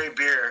cherry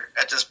beer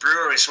at this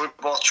brewery, so we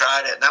both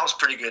tried it, and that was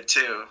pretty good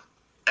too.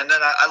 And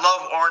then I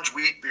love orange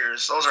wheat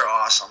beers. Those are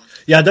awesome.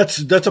 Yeah, that's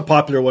a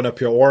popular one up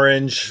here.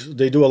 Orange,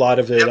 they do a lot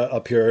of it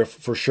up here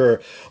for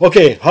sure.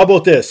 Okay, how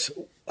about this?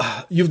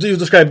 You've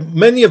described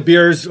many of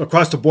beers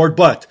across the board,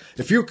 but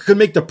if you could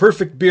make the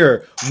perfect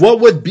beer, what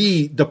would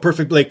be the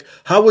perfect, like,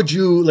 how would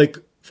you, like,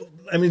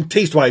 I mean,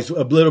 taste-wise,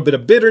 a little bit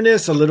of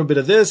bitterness, a little bit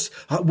of this.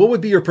 What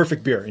would be your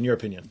perfect beer, in your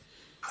opinion?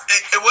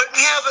 It wouldn't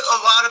have a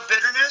lot of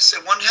bitterness. It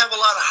wouldn't have a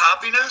lot of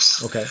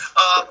hoppiness. Okay.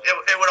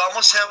 It would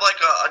almost have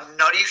like a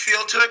nutty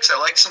feel to it, because I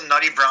like some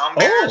nutty brown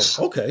beers.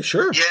 Oh, okay,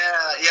 sure.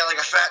 Yeah, like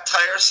a fat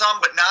tire or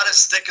some, but not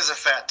as thick as a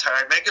fat tire.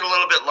 I'd make it a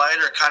little bit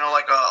lighter, kind of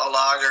like a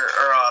lager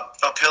or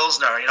a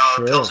Pilsner. You know,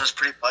 a Pilsner's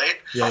pretty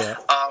light. Yeah.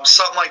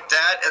 Something like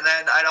that, and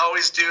then I'd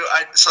always do,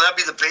 so that'd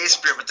be the base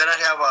beer, but then I'd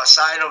have a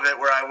side of it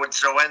where I would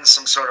throw in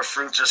some sort of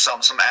fruits or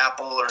some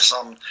apple or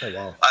some. Oh,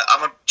 wow.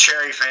 I'm a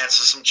cherry fan,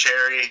 so some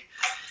cherry.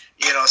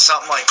 You know,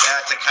 something like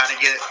that to kind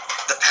of get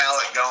the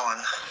palate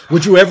going.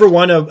 Would you ever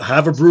want to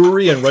have a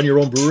brewery and run your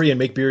own brewery and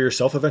make beer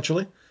yourself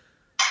eventually?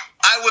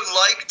 I would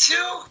like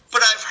to,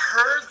 but I've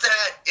heard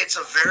that it's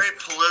a very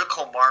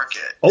political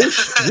market. Oh,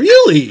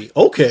 really?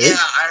 Okay. Yeah,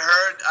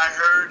 I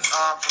heard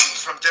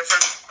from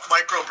different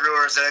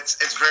microbrewers that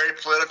it's very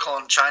political,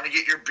 and trying to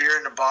get your beer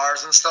into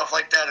bars and stuff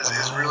like that is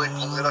really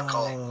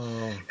political.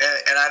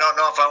 And I don't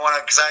know if I want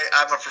to, because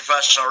I'm a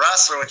professional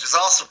wrestler, which is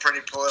also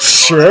pretty political.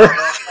 Sure. I don't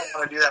know if I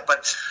want to do that,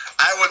 but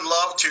I would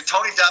love to.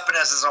 Tony Deppen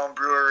has his own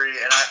brewery,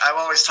 and I've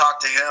always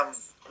talked to him,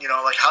 you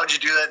know, like, how'd you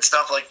do that and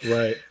stuff? Like,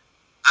 right.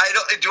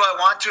 Do I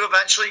want to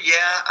eventually?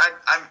 Yeah,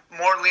 I'm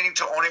more leaning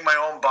to owning my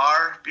own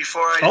bar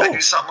before I do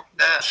something like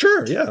that.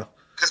 Sure, yeah.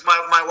 Because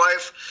my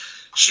wife,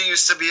 she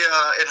used to be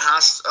in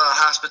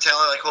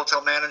hospitality, like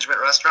hotel management,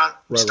 restaurant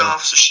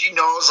stuff. So she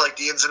knows like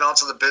the ins and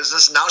outs of the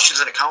business. Now she's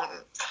an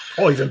accountant.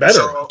 Oh, even better.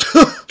 So,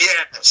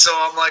 so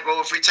I'm like,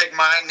 well, if we take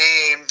my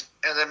name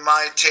and then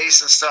my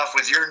taste and stuff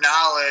with your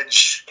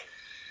knowledge,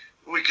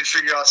 we could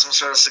figure out some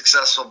sort of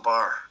successful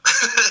bar.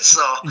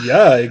 So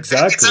yeah,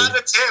 exactly. It's on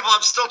the table.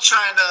 I'm still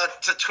trying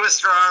to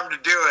twist her arm to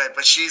do it,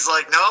 but she's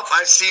like, nope,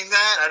 I've seen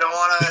that. I don't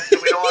want to.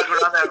 We don't want to go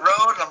down that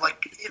road. And I'm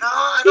like,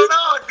 I don't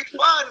know. It'd be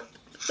fun.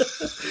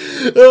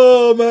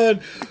 Oh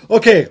man.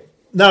 Okay,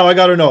 now I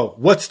got to know,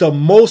 what's the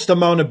most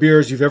amount of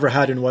beers you've ever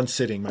had in one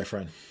sitting, my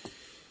friend?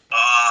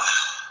 God,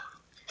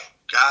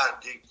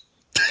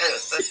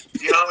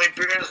 you know how many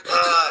beers?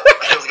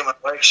 I look at my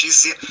wife. She's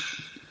seen.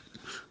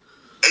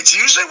 It's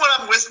usually when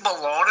I'm with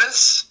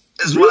Malonis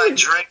is when I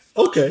drink.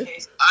 Okay.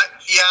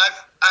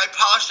 I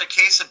polished a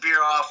case of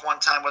beer off one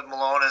time with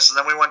Malonis, and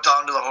then we went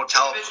down to the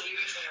hotel.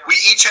 We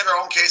each had our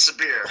own case of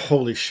beer.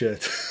 Holy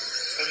shit.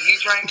 And he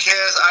drank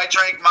his, I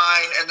drank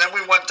mine, and then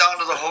we went down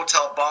to the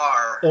hotel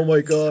bar. Oh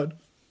my God.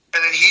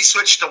 And then he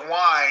switched to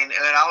wine, and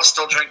then I was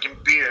still drinking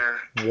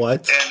beer.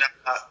 What? And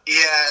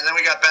and then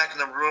we got back in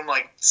the room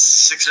like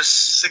six,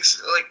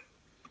 like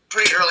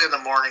pretty early in the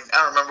morning. I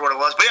don't remember what it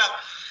was, but yeah.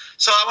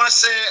 So I want to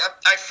say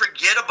I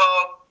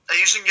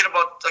usually get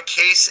about a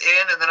case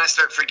in, and then I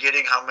start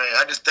forgetting how many.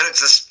 Then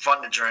it's just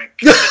fun to drink.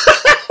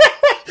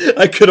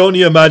 I could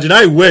only imagine.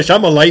 I wish.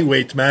 I'm a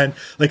lightweight, man.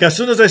 Like, as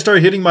soon as I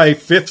start hitting my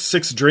 5th,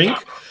 6th drink,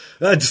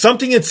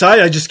 something inside,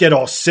 I just get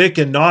all sick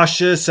and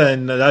nauseous,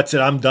 and that's it.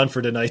 I'm done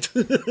for the night.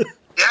 Yeah,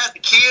 the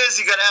key is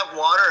you got to have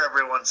water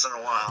every once in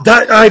a while.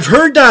 That I've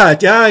heard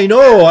that. Yeah, I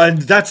know,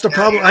 and that's the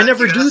problem. I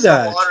never do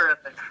that.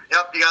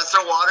 Yep, you got to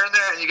throw water in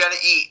there, and you got to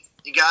eat.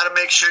 You got to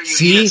make sure you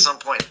eat at some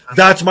point.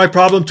 That's my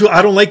problem too.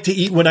 I don't like to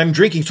eat when I'm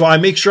drinking, so I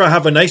make sure I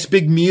have a nice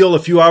big meal a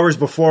few hours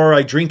before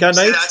I drink at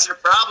night. That's your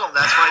problem.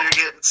 That's why you're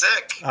getting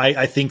sick.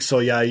 I think so.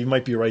 Yeah, you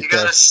might be right. You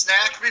got to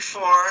snack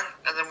before,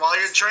 and then while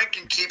you're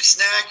drinking, keep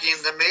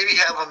snacking. Then maybe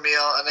have a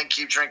meal, and then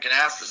keep drinking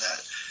after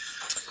that.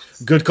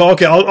 Good call.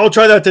 Okay, I'll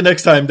try that the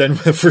next time then,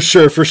 for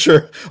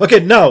sure. Okay,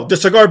 now the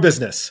cigar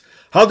business.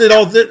 How did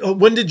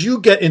when did you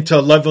get into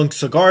loving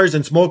cigars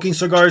and smoking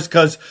cigars?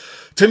 Because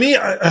to me,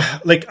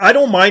 I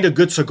don't mind a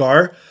good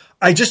cigar.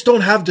 I just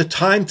don't have the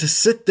time to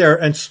sit there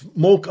and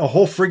smoke a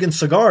whole friggin'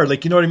 cigar.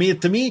 Like, you know what I mean?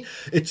 To me,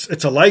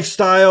 it's a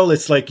lifestyle.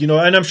 It's like, you know,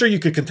 and I'm sure you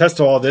could contest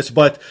to all this,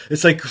 but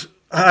it's like,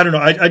 I don't know.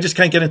 I just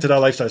can't get into that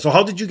lifestyle. So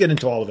how did you get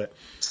into all of it?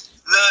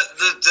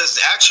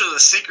 The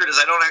secret is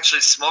I don't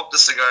actually smoke the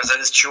cigars. I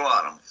just chew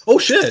on them. Oh,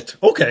 shit.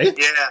 Okay.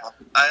 Yeah.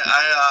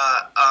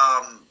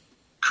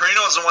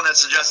 Carino is the one that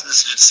suggested this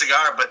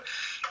cigar, but,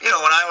 you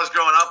know, when I was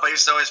growing up, I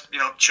used to always, you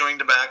know, chewing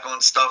tobacco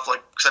and stuff,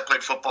 like, because I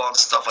played football and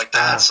stuff like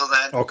that. So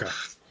then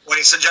when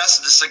he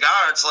suggested the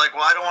cigar, it's like,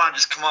 well, I don't want to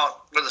just come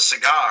out with a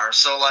cigar.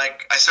 So,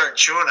 like, I started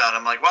chewing on it.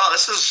 I'm like, wow,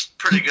 this is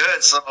pretty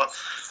good. So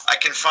I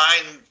can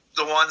find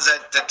the ones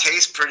that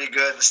taste pretty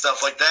good and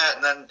stuff like that.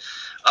 And then,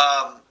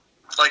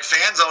 like,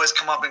 fans always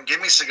come up and give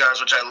me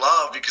cigars, which I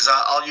love because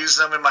I'll use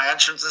them in my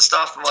entrance and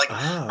stuff. I'm like,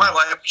 my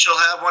wife, she'll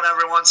have one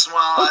every once in a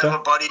while. I have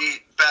a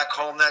buddy back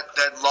home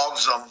that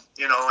loves them.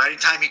 You know,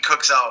 anytime he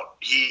cooks out,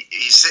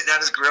 he's sitting at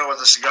his grill with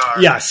a cigar.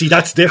 Yeah, see,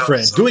 that's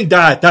different. So, doing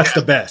that's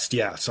the best.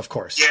 Yes, of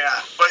course. Yeah,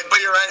 but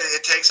you're right.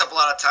 It takes up a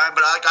lot of time.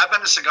 But I've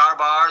been to cigar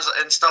bars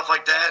and stuff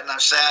like that, and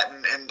I've sat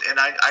and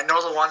I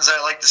know the ones I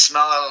like to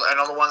smell. I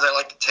know the ones I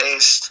like to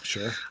taste.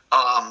 Sure.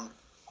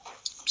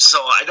 So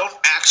I don't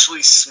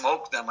actually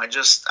smoke them. I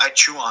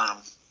chew on them.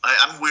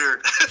 I'm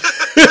weird.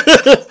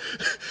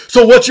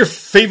 So what's your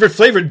favorite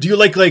flavor? Do you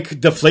like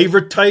the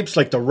flavored types,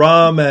 like the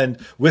rum and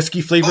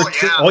whiskey flavored?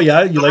 Oh,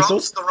 yeah. You like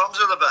those? The rums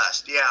are the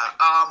best, yeah.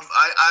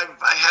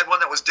 I had one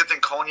that was dipped in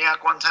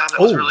cognac one time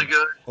that was really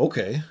good.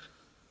 Okay.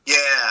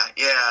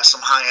 Yeah,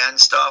 some high-end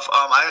stuff.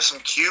 I have some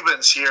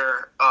Cubans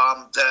here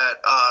that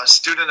a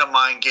student of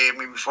mine gave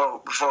me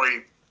before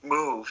we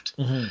moved.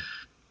 Mm-hmm.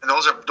 And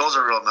those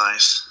are real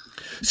nice.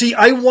 See,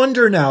 I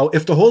wonder now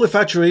if the whole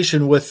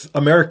infatuation with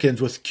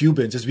Americans, with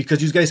Cubans, is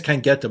because you guys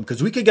can't get them.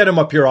 Because we could get them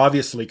up here,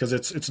 obviously, because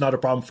it's not a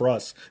problem for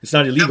us. It's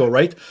not illegal,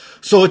 right?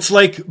 So it's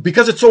like,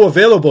 because it's so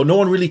available, no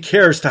one really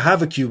cares to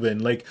have a Cuban.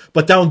 Like,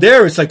 but down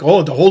there, it's like,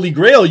 oh, the Holy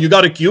Grail, you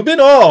got a Cuban?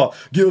 Oh,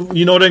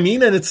 you know what I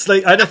mean? And it's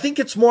like, I think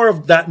it's more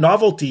of that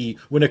novelty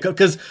when it comes,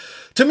 because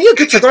to me, a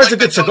good cigar is a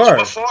good cigar.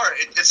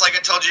 It's like I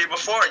told you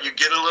before. You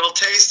get a little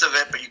taste of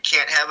it, but you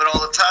can't have it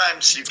all the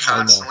time, so you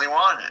constantly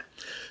want it.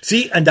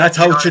 See, and that's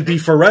how it should be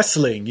for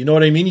wrestling. You know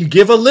what I mean? You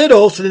give a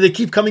little so that they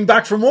keep coming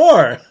back for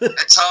more.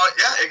 That's how,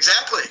 yeah,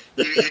 exactly.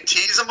 You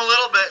tease them a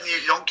little bit, and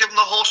you don't give them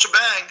the whole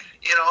shebang,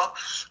 you know?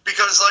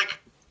 Because, like,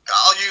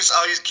 I'll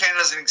use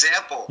Canada as an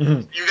example.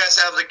 Mm-hmm. You guys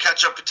have the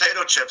ketchup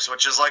potato chips,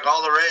 which is like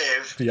all the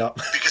rave. Yeah.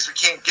 Because we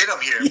can't get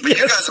them here. But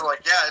you guys are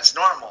like, yeah, it's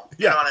normal.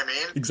 You know what I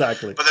mean?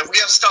 Exactly. But then we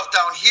have stuff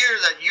down here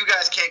that you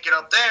guys can't get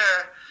up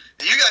there.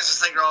 You guys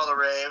just think are all the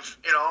rave,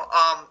 you know.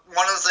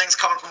 One of the things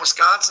coming from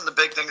Wisconsin, the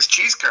big thing is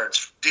cheese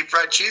curds, deep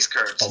fried cheese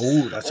curds.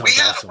 Oh, that sounds awesome. We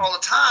have them all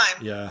the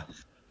time. Yeah.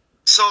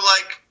 So,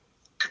 like,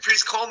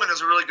 Caprice Coleman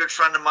is a really good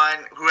friend of mine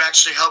who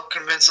actually helped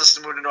convince us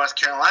to move to North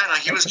Carolina.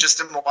 He was just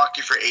in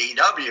Milwaukee for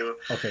AEW.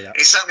 Okay, yeah.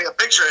 He sent me a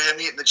picture of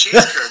him eating the cheese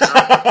curds.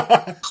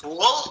 Like,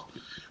 cool.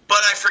 But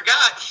I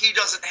forgot he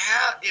doesn't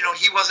have, you know,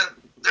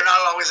 they're not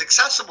always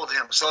accessible to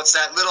him. So it's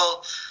that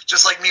little,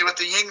 just like me with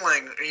the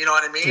Yingling, you know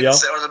what I mean? Yeah.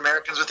 Or the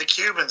Americans with the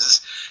Cubans.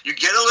 Is you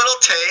get a little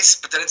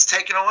taste, but then it's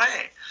taken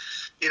away.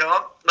 You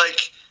know,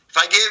 like if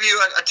I gave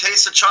you a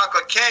taste of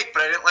chocolate cake,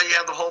 but I didn't let you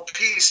have the whole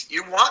piece,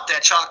 you want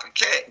that chocolate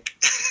cake.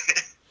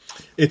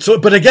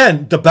 But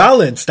again, the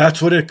balance, that's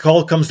what it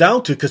all comes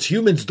down to, because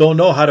humans don't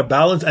know how to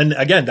balance. And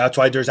again, that's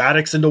why there's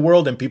addicts in the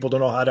world and people don't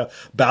know how to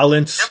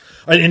balance.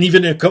 Yep. And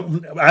even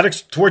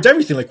addicts towards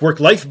everything, like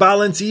work-life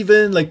balance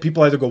even. Like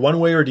people either go one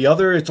way or the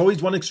other. It's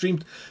always one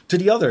extreme to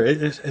the other.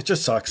 It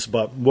just sucks,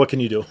 but what can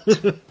you do?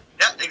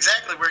 Yeah,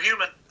 exactly. We're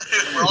human.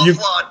 We're all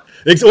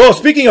flawed. Well,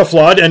 speaking of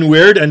flawed and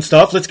weird and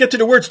stuff, let's get to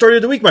the word story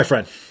of the week, my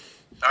friend.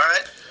 All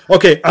right.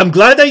 Okay, I'm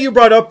glad that you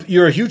brought up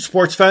you're a huge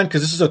sports fan,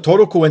 because this is a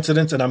total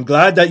coincidence, and I'm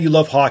glad that you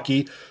love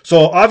hockey.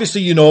 So obviously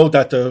you know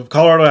that the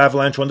Colorado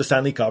Avalanche won the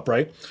Stanley Cup,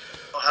 right?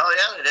 Oh, hell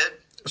yeah, they did.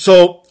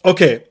 So,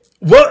 okay,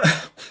 what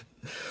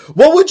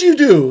would you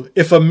do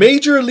if a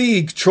major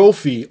league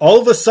trophy all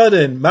of a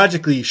sudden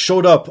magically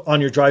showed up on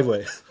your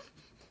driveway?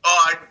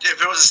 Oh,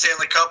 if it was a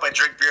Stanley Cup, I'd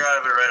drink beer out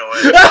of it right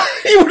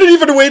away. You wouldn't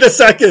even wait a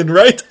second,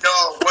 right?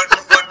 No, when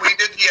we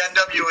did,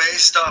 NWA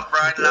stuff,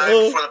 Brian and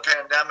I, before the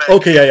pandemic.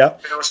 Okay, yeah.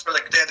 It was for they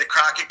had the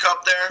Crockett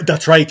Cup there.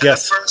 That's right, and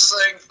yes.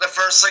 The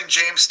first thing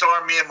James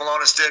Storm, me, and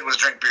Malonis did was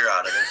drink beer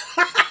out of it.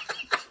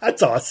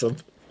 That's awesome.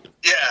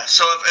 Yeah,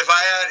 so if I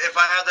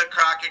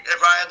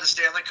had the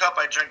Stanley Cup,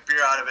 I'd drink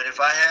beer out of it. If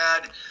I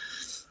had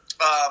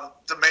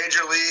the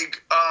Major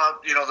League,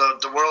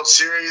 the World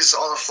Series,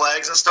 all the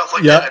flags and stuff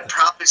like that, I'd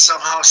probably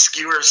somehow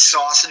skewer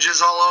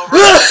sausages all over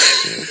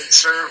it and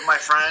serve my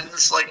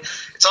friends. Like,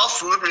 it's all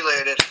food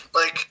related.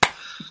 Like,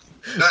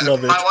 my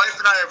wife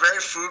and I are very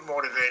food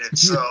motivated,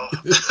 so.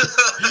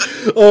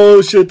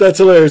 Oh, shit, that's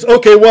hilarious.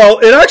 Okay, well,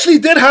 it actually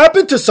did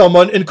happen to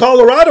someone in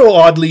Colorado,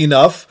 oddly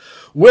enough,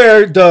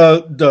 where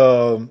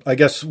the I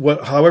guess,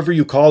 however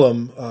you call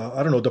him,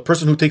 I don't know, the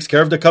person who takes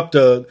care of the cup,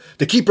 the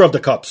keeper of the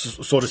cups,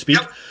 so to speak,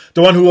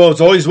 the one who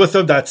was always with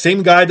him, that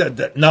same guy.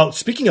 That now,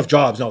 speaking of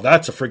jobs, no,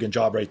 that's a friggin'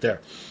 job right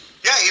there.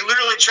 Yeah, he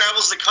literally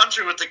travels the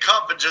country with the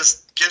cup and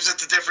just gives it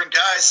to different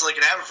guys so they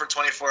can have it for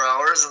 24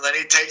 hours, and then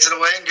he takes it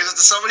away and gives it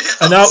to somebody else.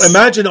 And now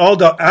imagine all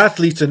the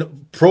athletes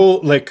and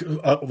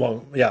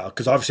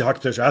because obviously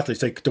hockey players are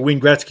athletes, like the Wayne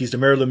Gretzky's, the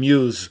Mario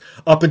Lemieux,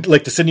 up in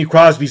like the Sidney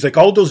Crosby's, like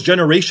all those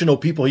generational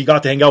people he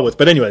got to hang out with.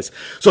 But anyways,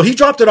 so he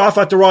dropped it off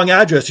at the wrong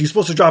address. He's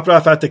supposed to drop it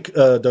off at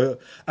the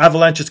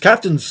Avalanche's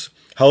captain's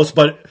house,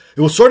 but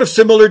it was sort of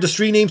similar to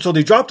street name, so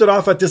they dropped it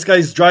off at this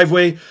guy's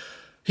driveway.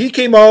 He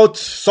came out,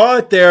 saw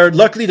it there.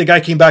 Luckily, the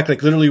guy came back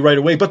like literally right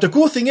away. But the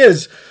cool thing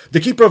is, the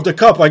keeper of the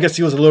cup, I guess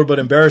he was a little bit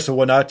embarrassed or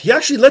whatnot. He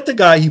actually let the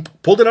guy, he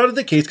pulled it out of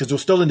the case because it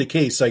was still in the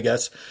case, I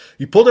guess.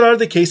 He pulled it out of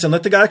the case and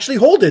let the guy actually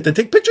hold it and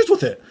take pictures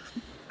with it.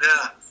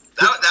 Yeah.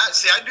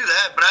 See, I do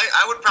that, but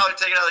I would probably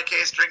take it out of the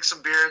case, drink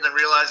some beer, and then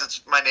realize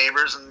it's my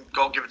neighbor's and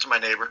go give it to my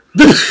neighbor.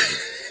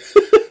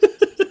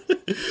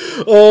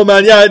 Oh,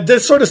 man, yeah,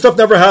 this sort of stuff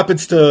never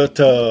happens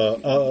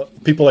to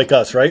people like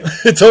us, right?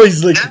 It's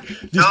always like... Yeah.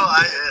 No,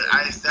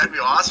 that'd be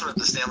awesome if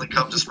the Stanley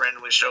Cup just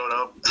randomly showed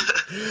up.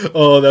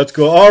 Oh, that's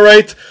cool. All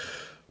right.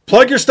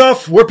 Plug your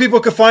stuff, where people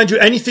can find you,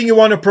 anything you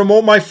want to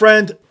promote, my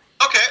friend.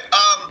 Okay,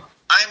 I'm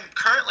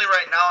currently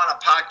right now on a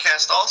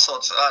podcast also.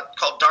 It's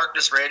called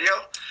Darkness Radio.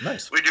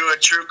 Nice. We do a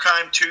True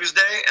Crime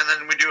Tuesday, and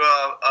then we do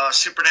a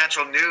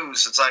Supernatural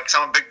News. It's like,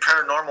 I'm a big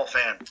paranormal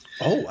fan.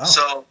 Oh, wow.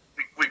 So...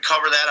 we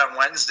cover that on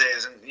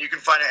Wednesdays, and you can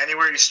find it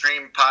anywhere you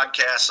stream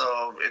podcasts.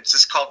 So it's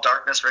just called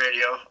Darkness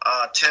Radio.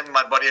 Tim,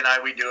 my buddy, and I,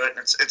 we do it. And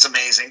it's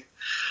amazing.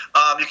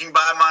 You can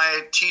buy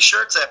my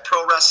T-shirts at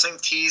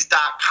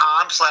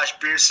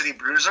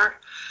ProWrestlingTees.com/BeerCityBruiser.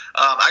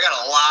 I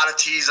got a lot of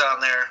tees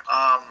on there.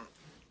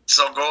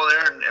 So go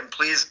there and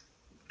please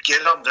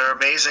get them. They're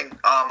amazing.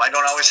 I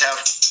don't always have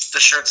the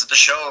shirts at the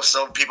show,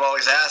 so people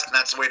always ask, and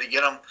that's the way to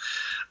get them.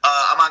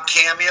 I'm on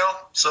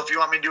Cameo, so if you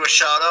want me to do a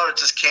shout-out,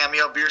 it's just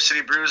Cameo, Beer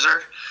City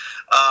Bruiser.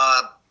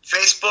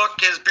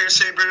 Facebook is Beer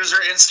City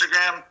Bruiser.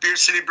 Instagram, Beer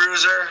City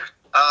Bruiser.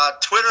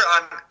 Twitter,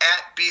 I'm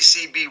at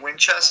BCB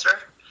Winchester.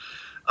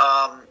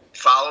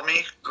 Follow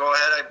me. Go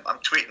ahead. I'm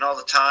tweeting all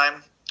the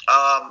time.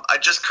 I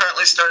just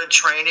currently started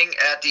training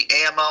at the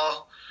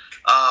AML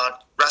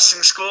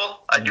wrestling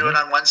school. I do it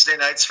on Wednesday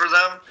nights for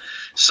them.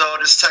 So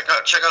just check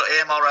out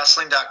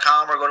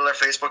AMLwrestling.com or go to their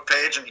Facebook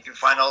page, and you can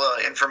find all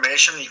the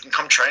information. You can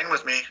come train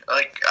with me.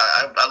 Like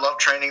I love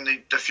training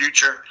the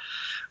future.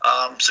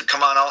 So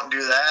come on out and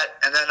do that.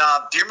 And then,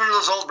 do you remember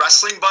those old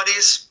wrestling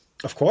buddies?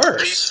 Of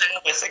course.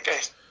 I think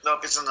it's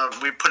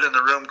we put it in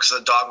the room because the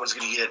dog was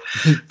going to eat it.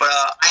 But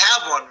I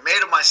have one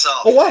made of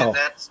myself. Oh, wow. And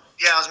it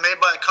was made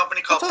by a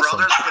company called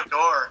Brothers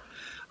Gador.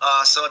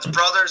 So it's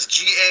Brothers,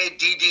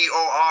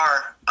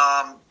 Gaddor.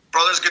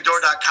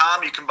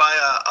 BrothersGador.com. You can buy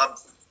a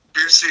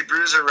Beer City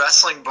Bruiser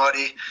wrestling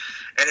buddy.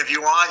 And if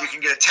you want, you can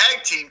get a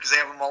tag team because they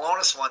have a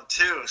Malonis one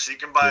too. So you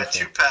can buy a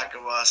 2-pack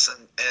of us,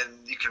 and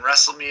you can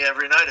wrestle me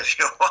every night if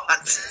you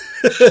want.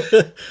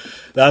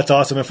 That's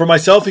awesome. And for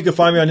myself, you can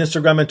find me on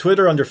Instagram and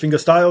Twitter under Finger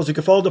Styles. You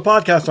can follow the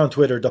podcast on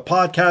Twitter, the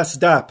Podcast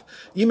DAP.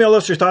 Email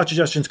us your thoughts,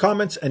 suggestions,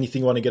 comments,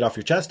 anything you want to get off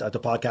your chest at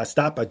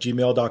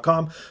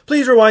thepodcastdap@gmail.com.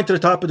 Please rewind to the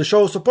top of the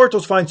show. Support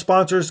those fine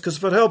sponsors, because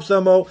if it helps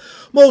them out,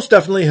 most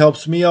definitely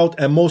helps me out.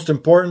 And most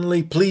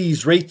importantly,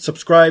 please rate,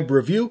 subscribe,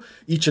 review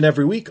each and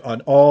every week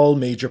on all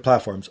major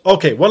platforms.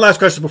 Okay, one last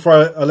question before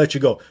I let you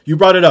go. You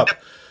brought it up.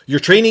 You're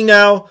training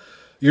now.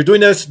 You're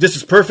doing this. This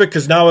is perfect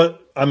because now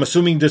I'm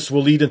assuming this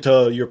will lead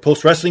into your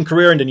post-wrestling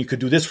career, and then you could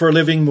do this for a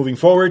living moving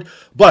forward.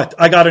 But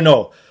I got to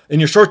know, in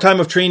your short time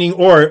of training,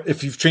 or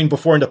if you've trained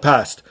before in the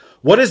past,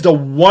 what is the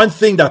one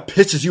thing that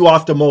pisses you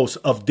off the most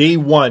of day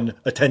one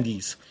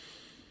attendees?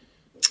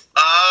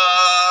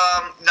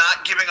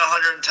 Not giving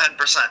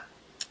 110%.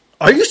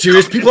 Are you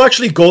serious? People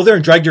actually go there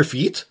and drag their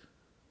feet?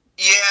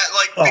 Yeah,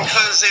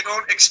 because they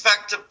don't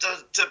expect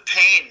the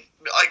pain.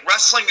 Like,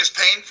 wrestling is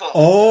painful.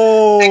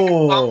 Oh.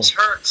 Taking bumps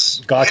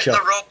hurts. Gotcha. Hitting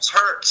the ropes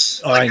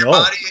hurts. Oh, like, I your know.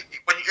 body,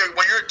 when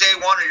you're at day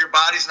one, or your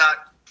body's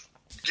not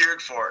geared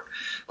for it.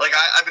 Like,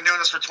 I've been doing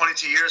this for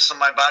 22 years, so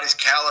my body's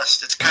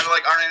calloused. It's kind of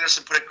like Arn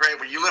Anderson put it great.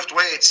 When you lift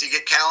weights, you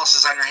get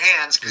calluses on your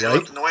hands because you're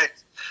lifting the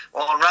weights.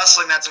 Well, in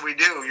wrestling, that's what we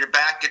do. Your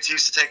back gets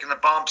used to taking the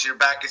bumps. Your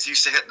back gets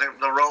used to hitting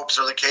the ropes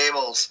or the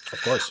cables.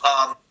 Of course.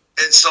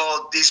 And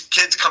so these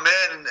kids come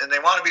in and they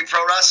want to be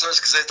pro wrestlers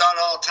because they thought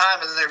it all the time,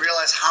 and then they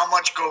realize how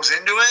much goes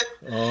into it,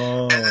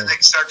 and then they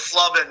start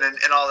flubbing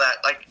and all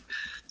that. Like,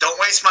 don't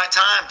waste my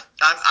time.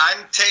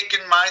 I'm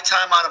taking my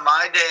time out of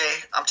my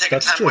day. I'm taking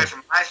time away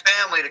from my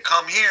family to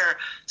come here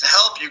to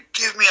help you.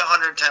 Give me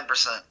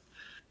 110%.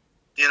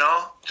 You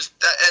know,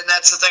 and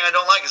that's the thing I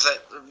don't like is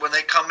that when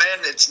they come in,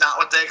 it's not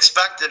what they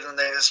expected, and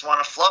they just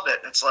want to flub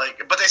it. It's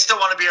like, but they still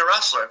want to be a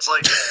wrestler. It's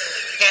like, you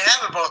can't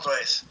have it both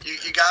ways.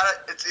 You got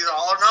it. It's either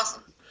all or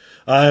nothing.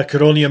 I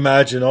could only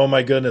imagine. Oh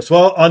my goodness.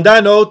 Well, on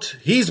that note,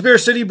 he's Beer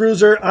City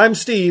Bruiser. I'm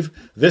Steve.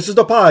 This is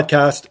the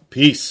podcast.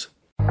 Peace.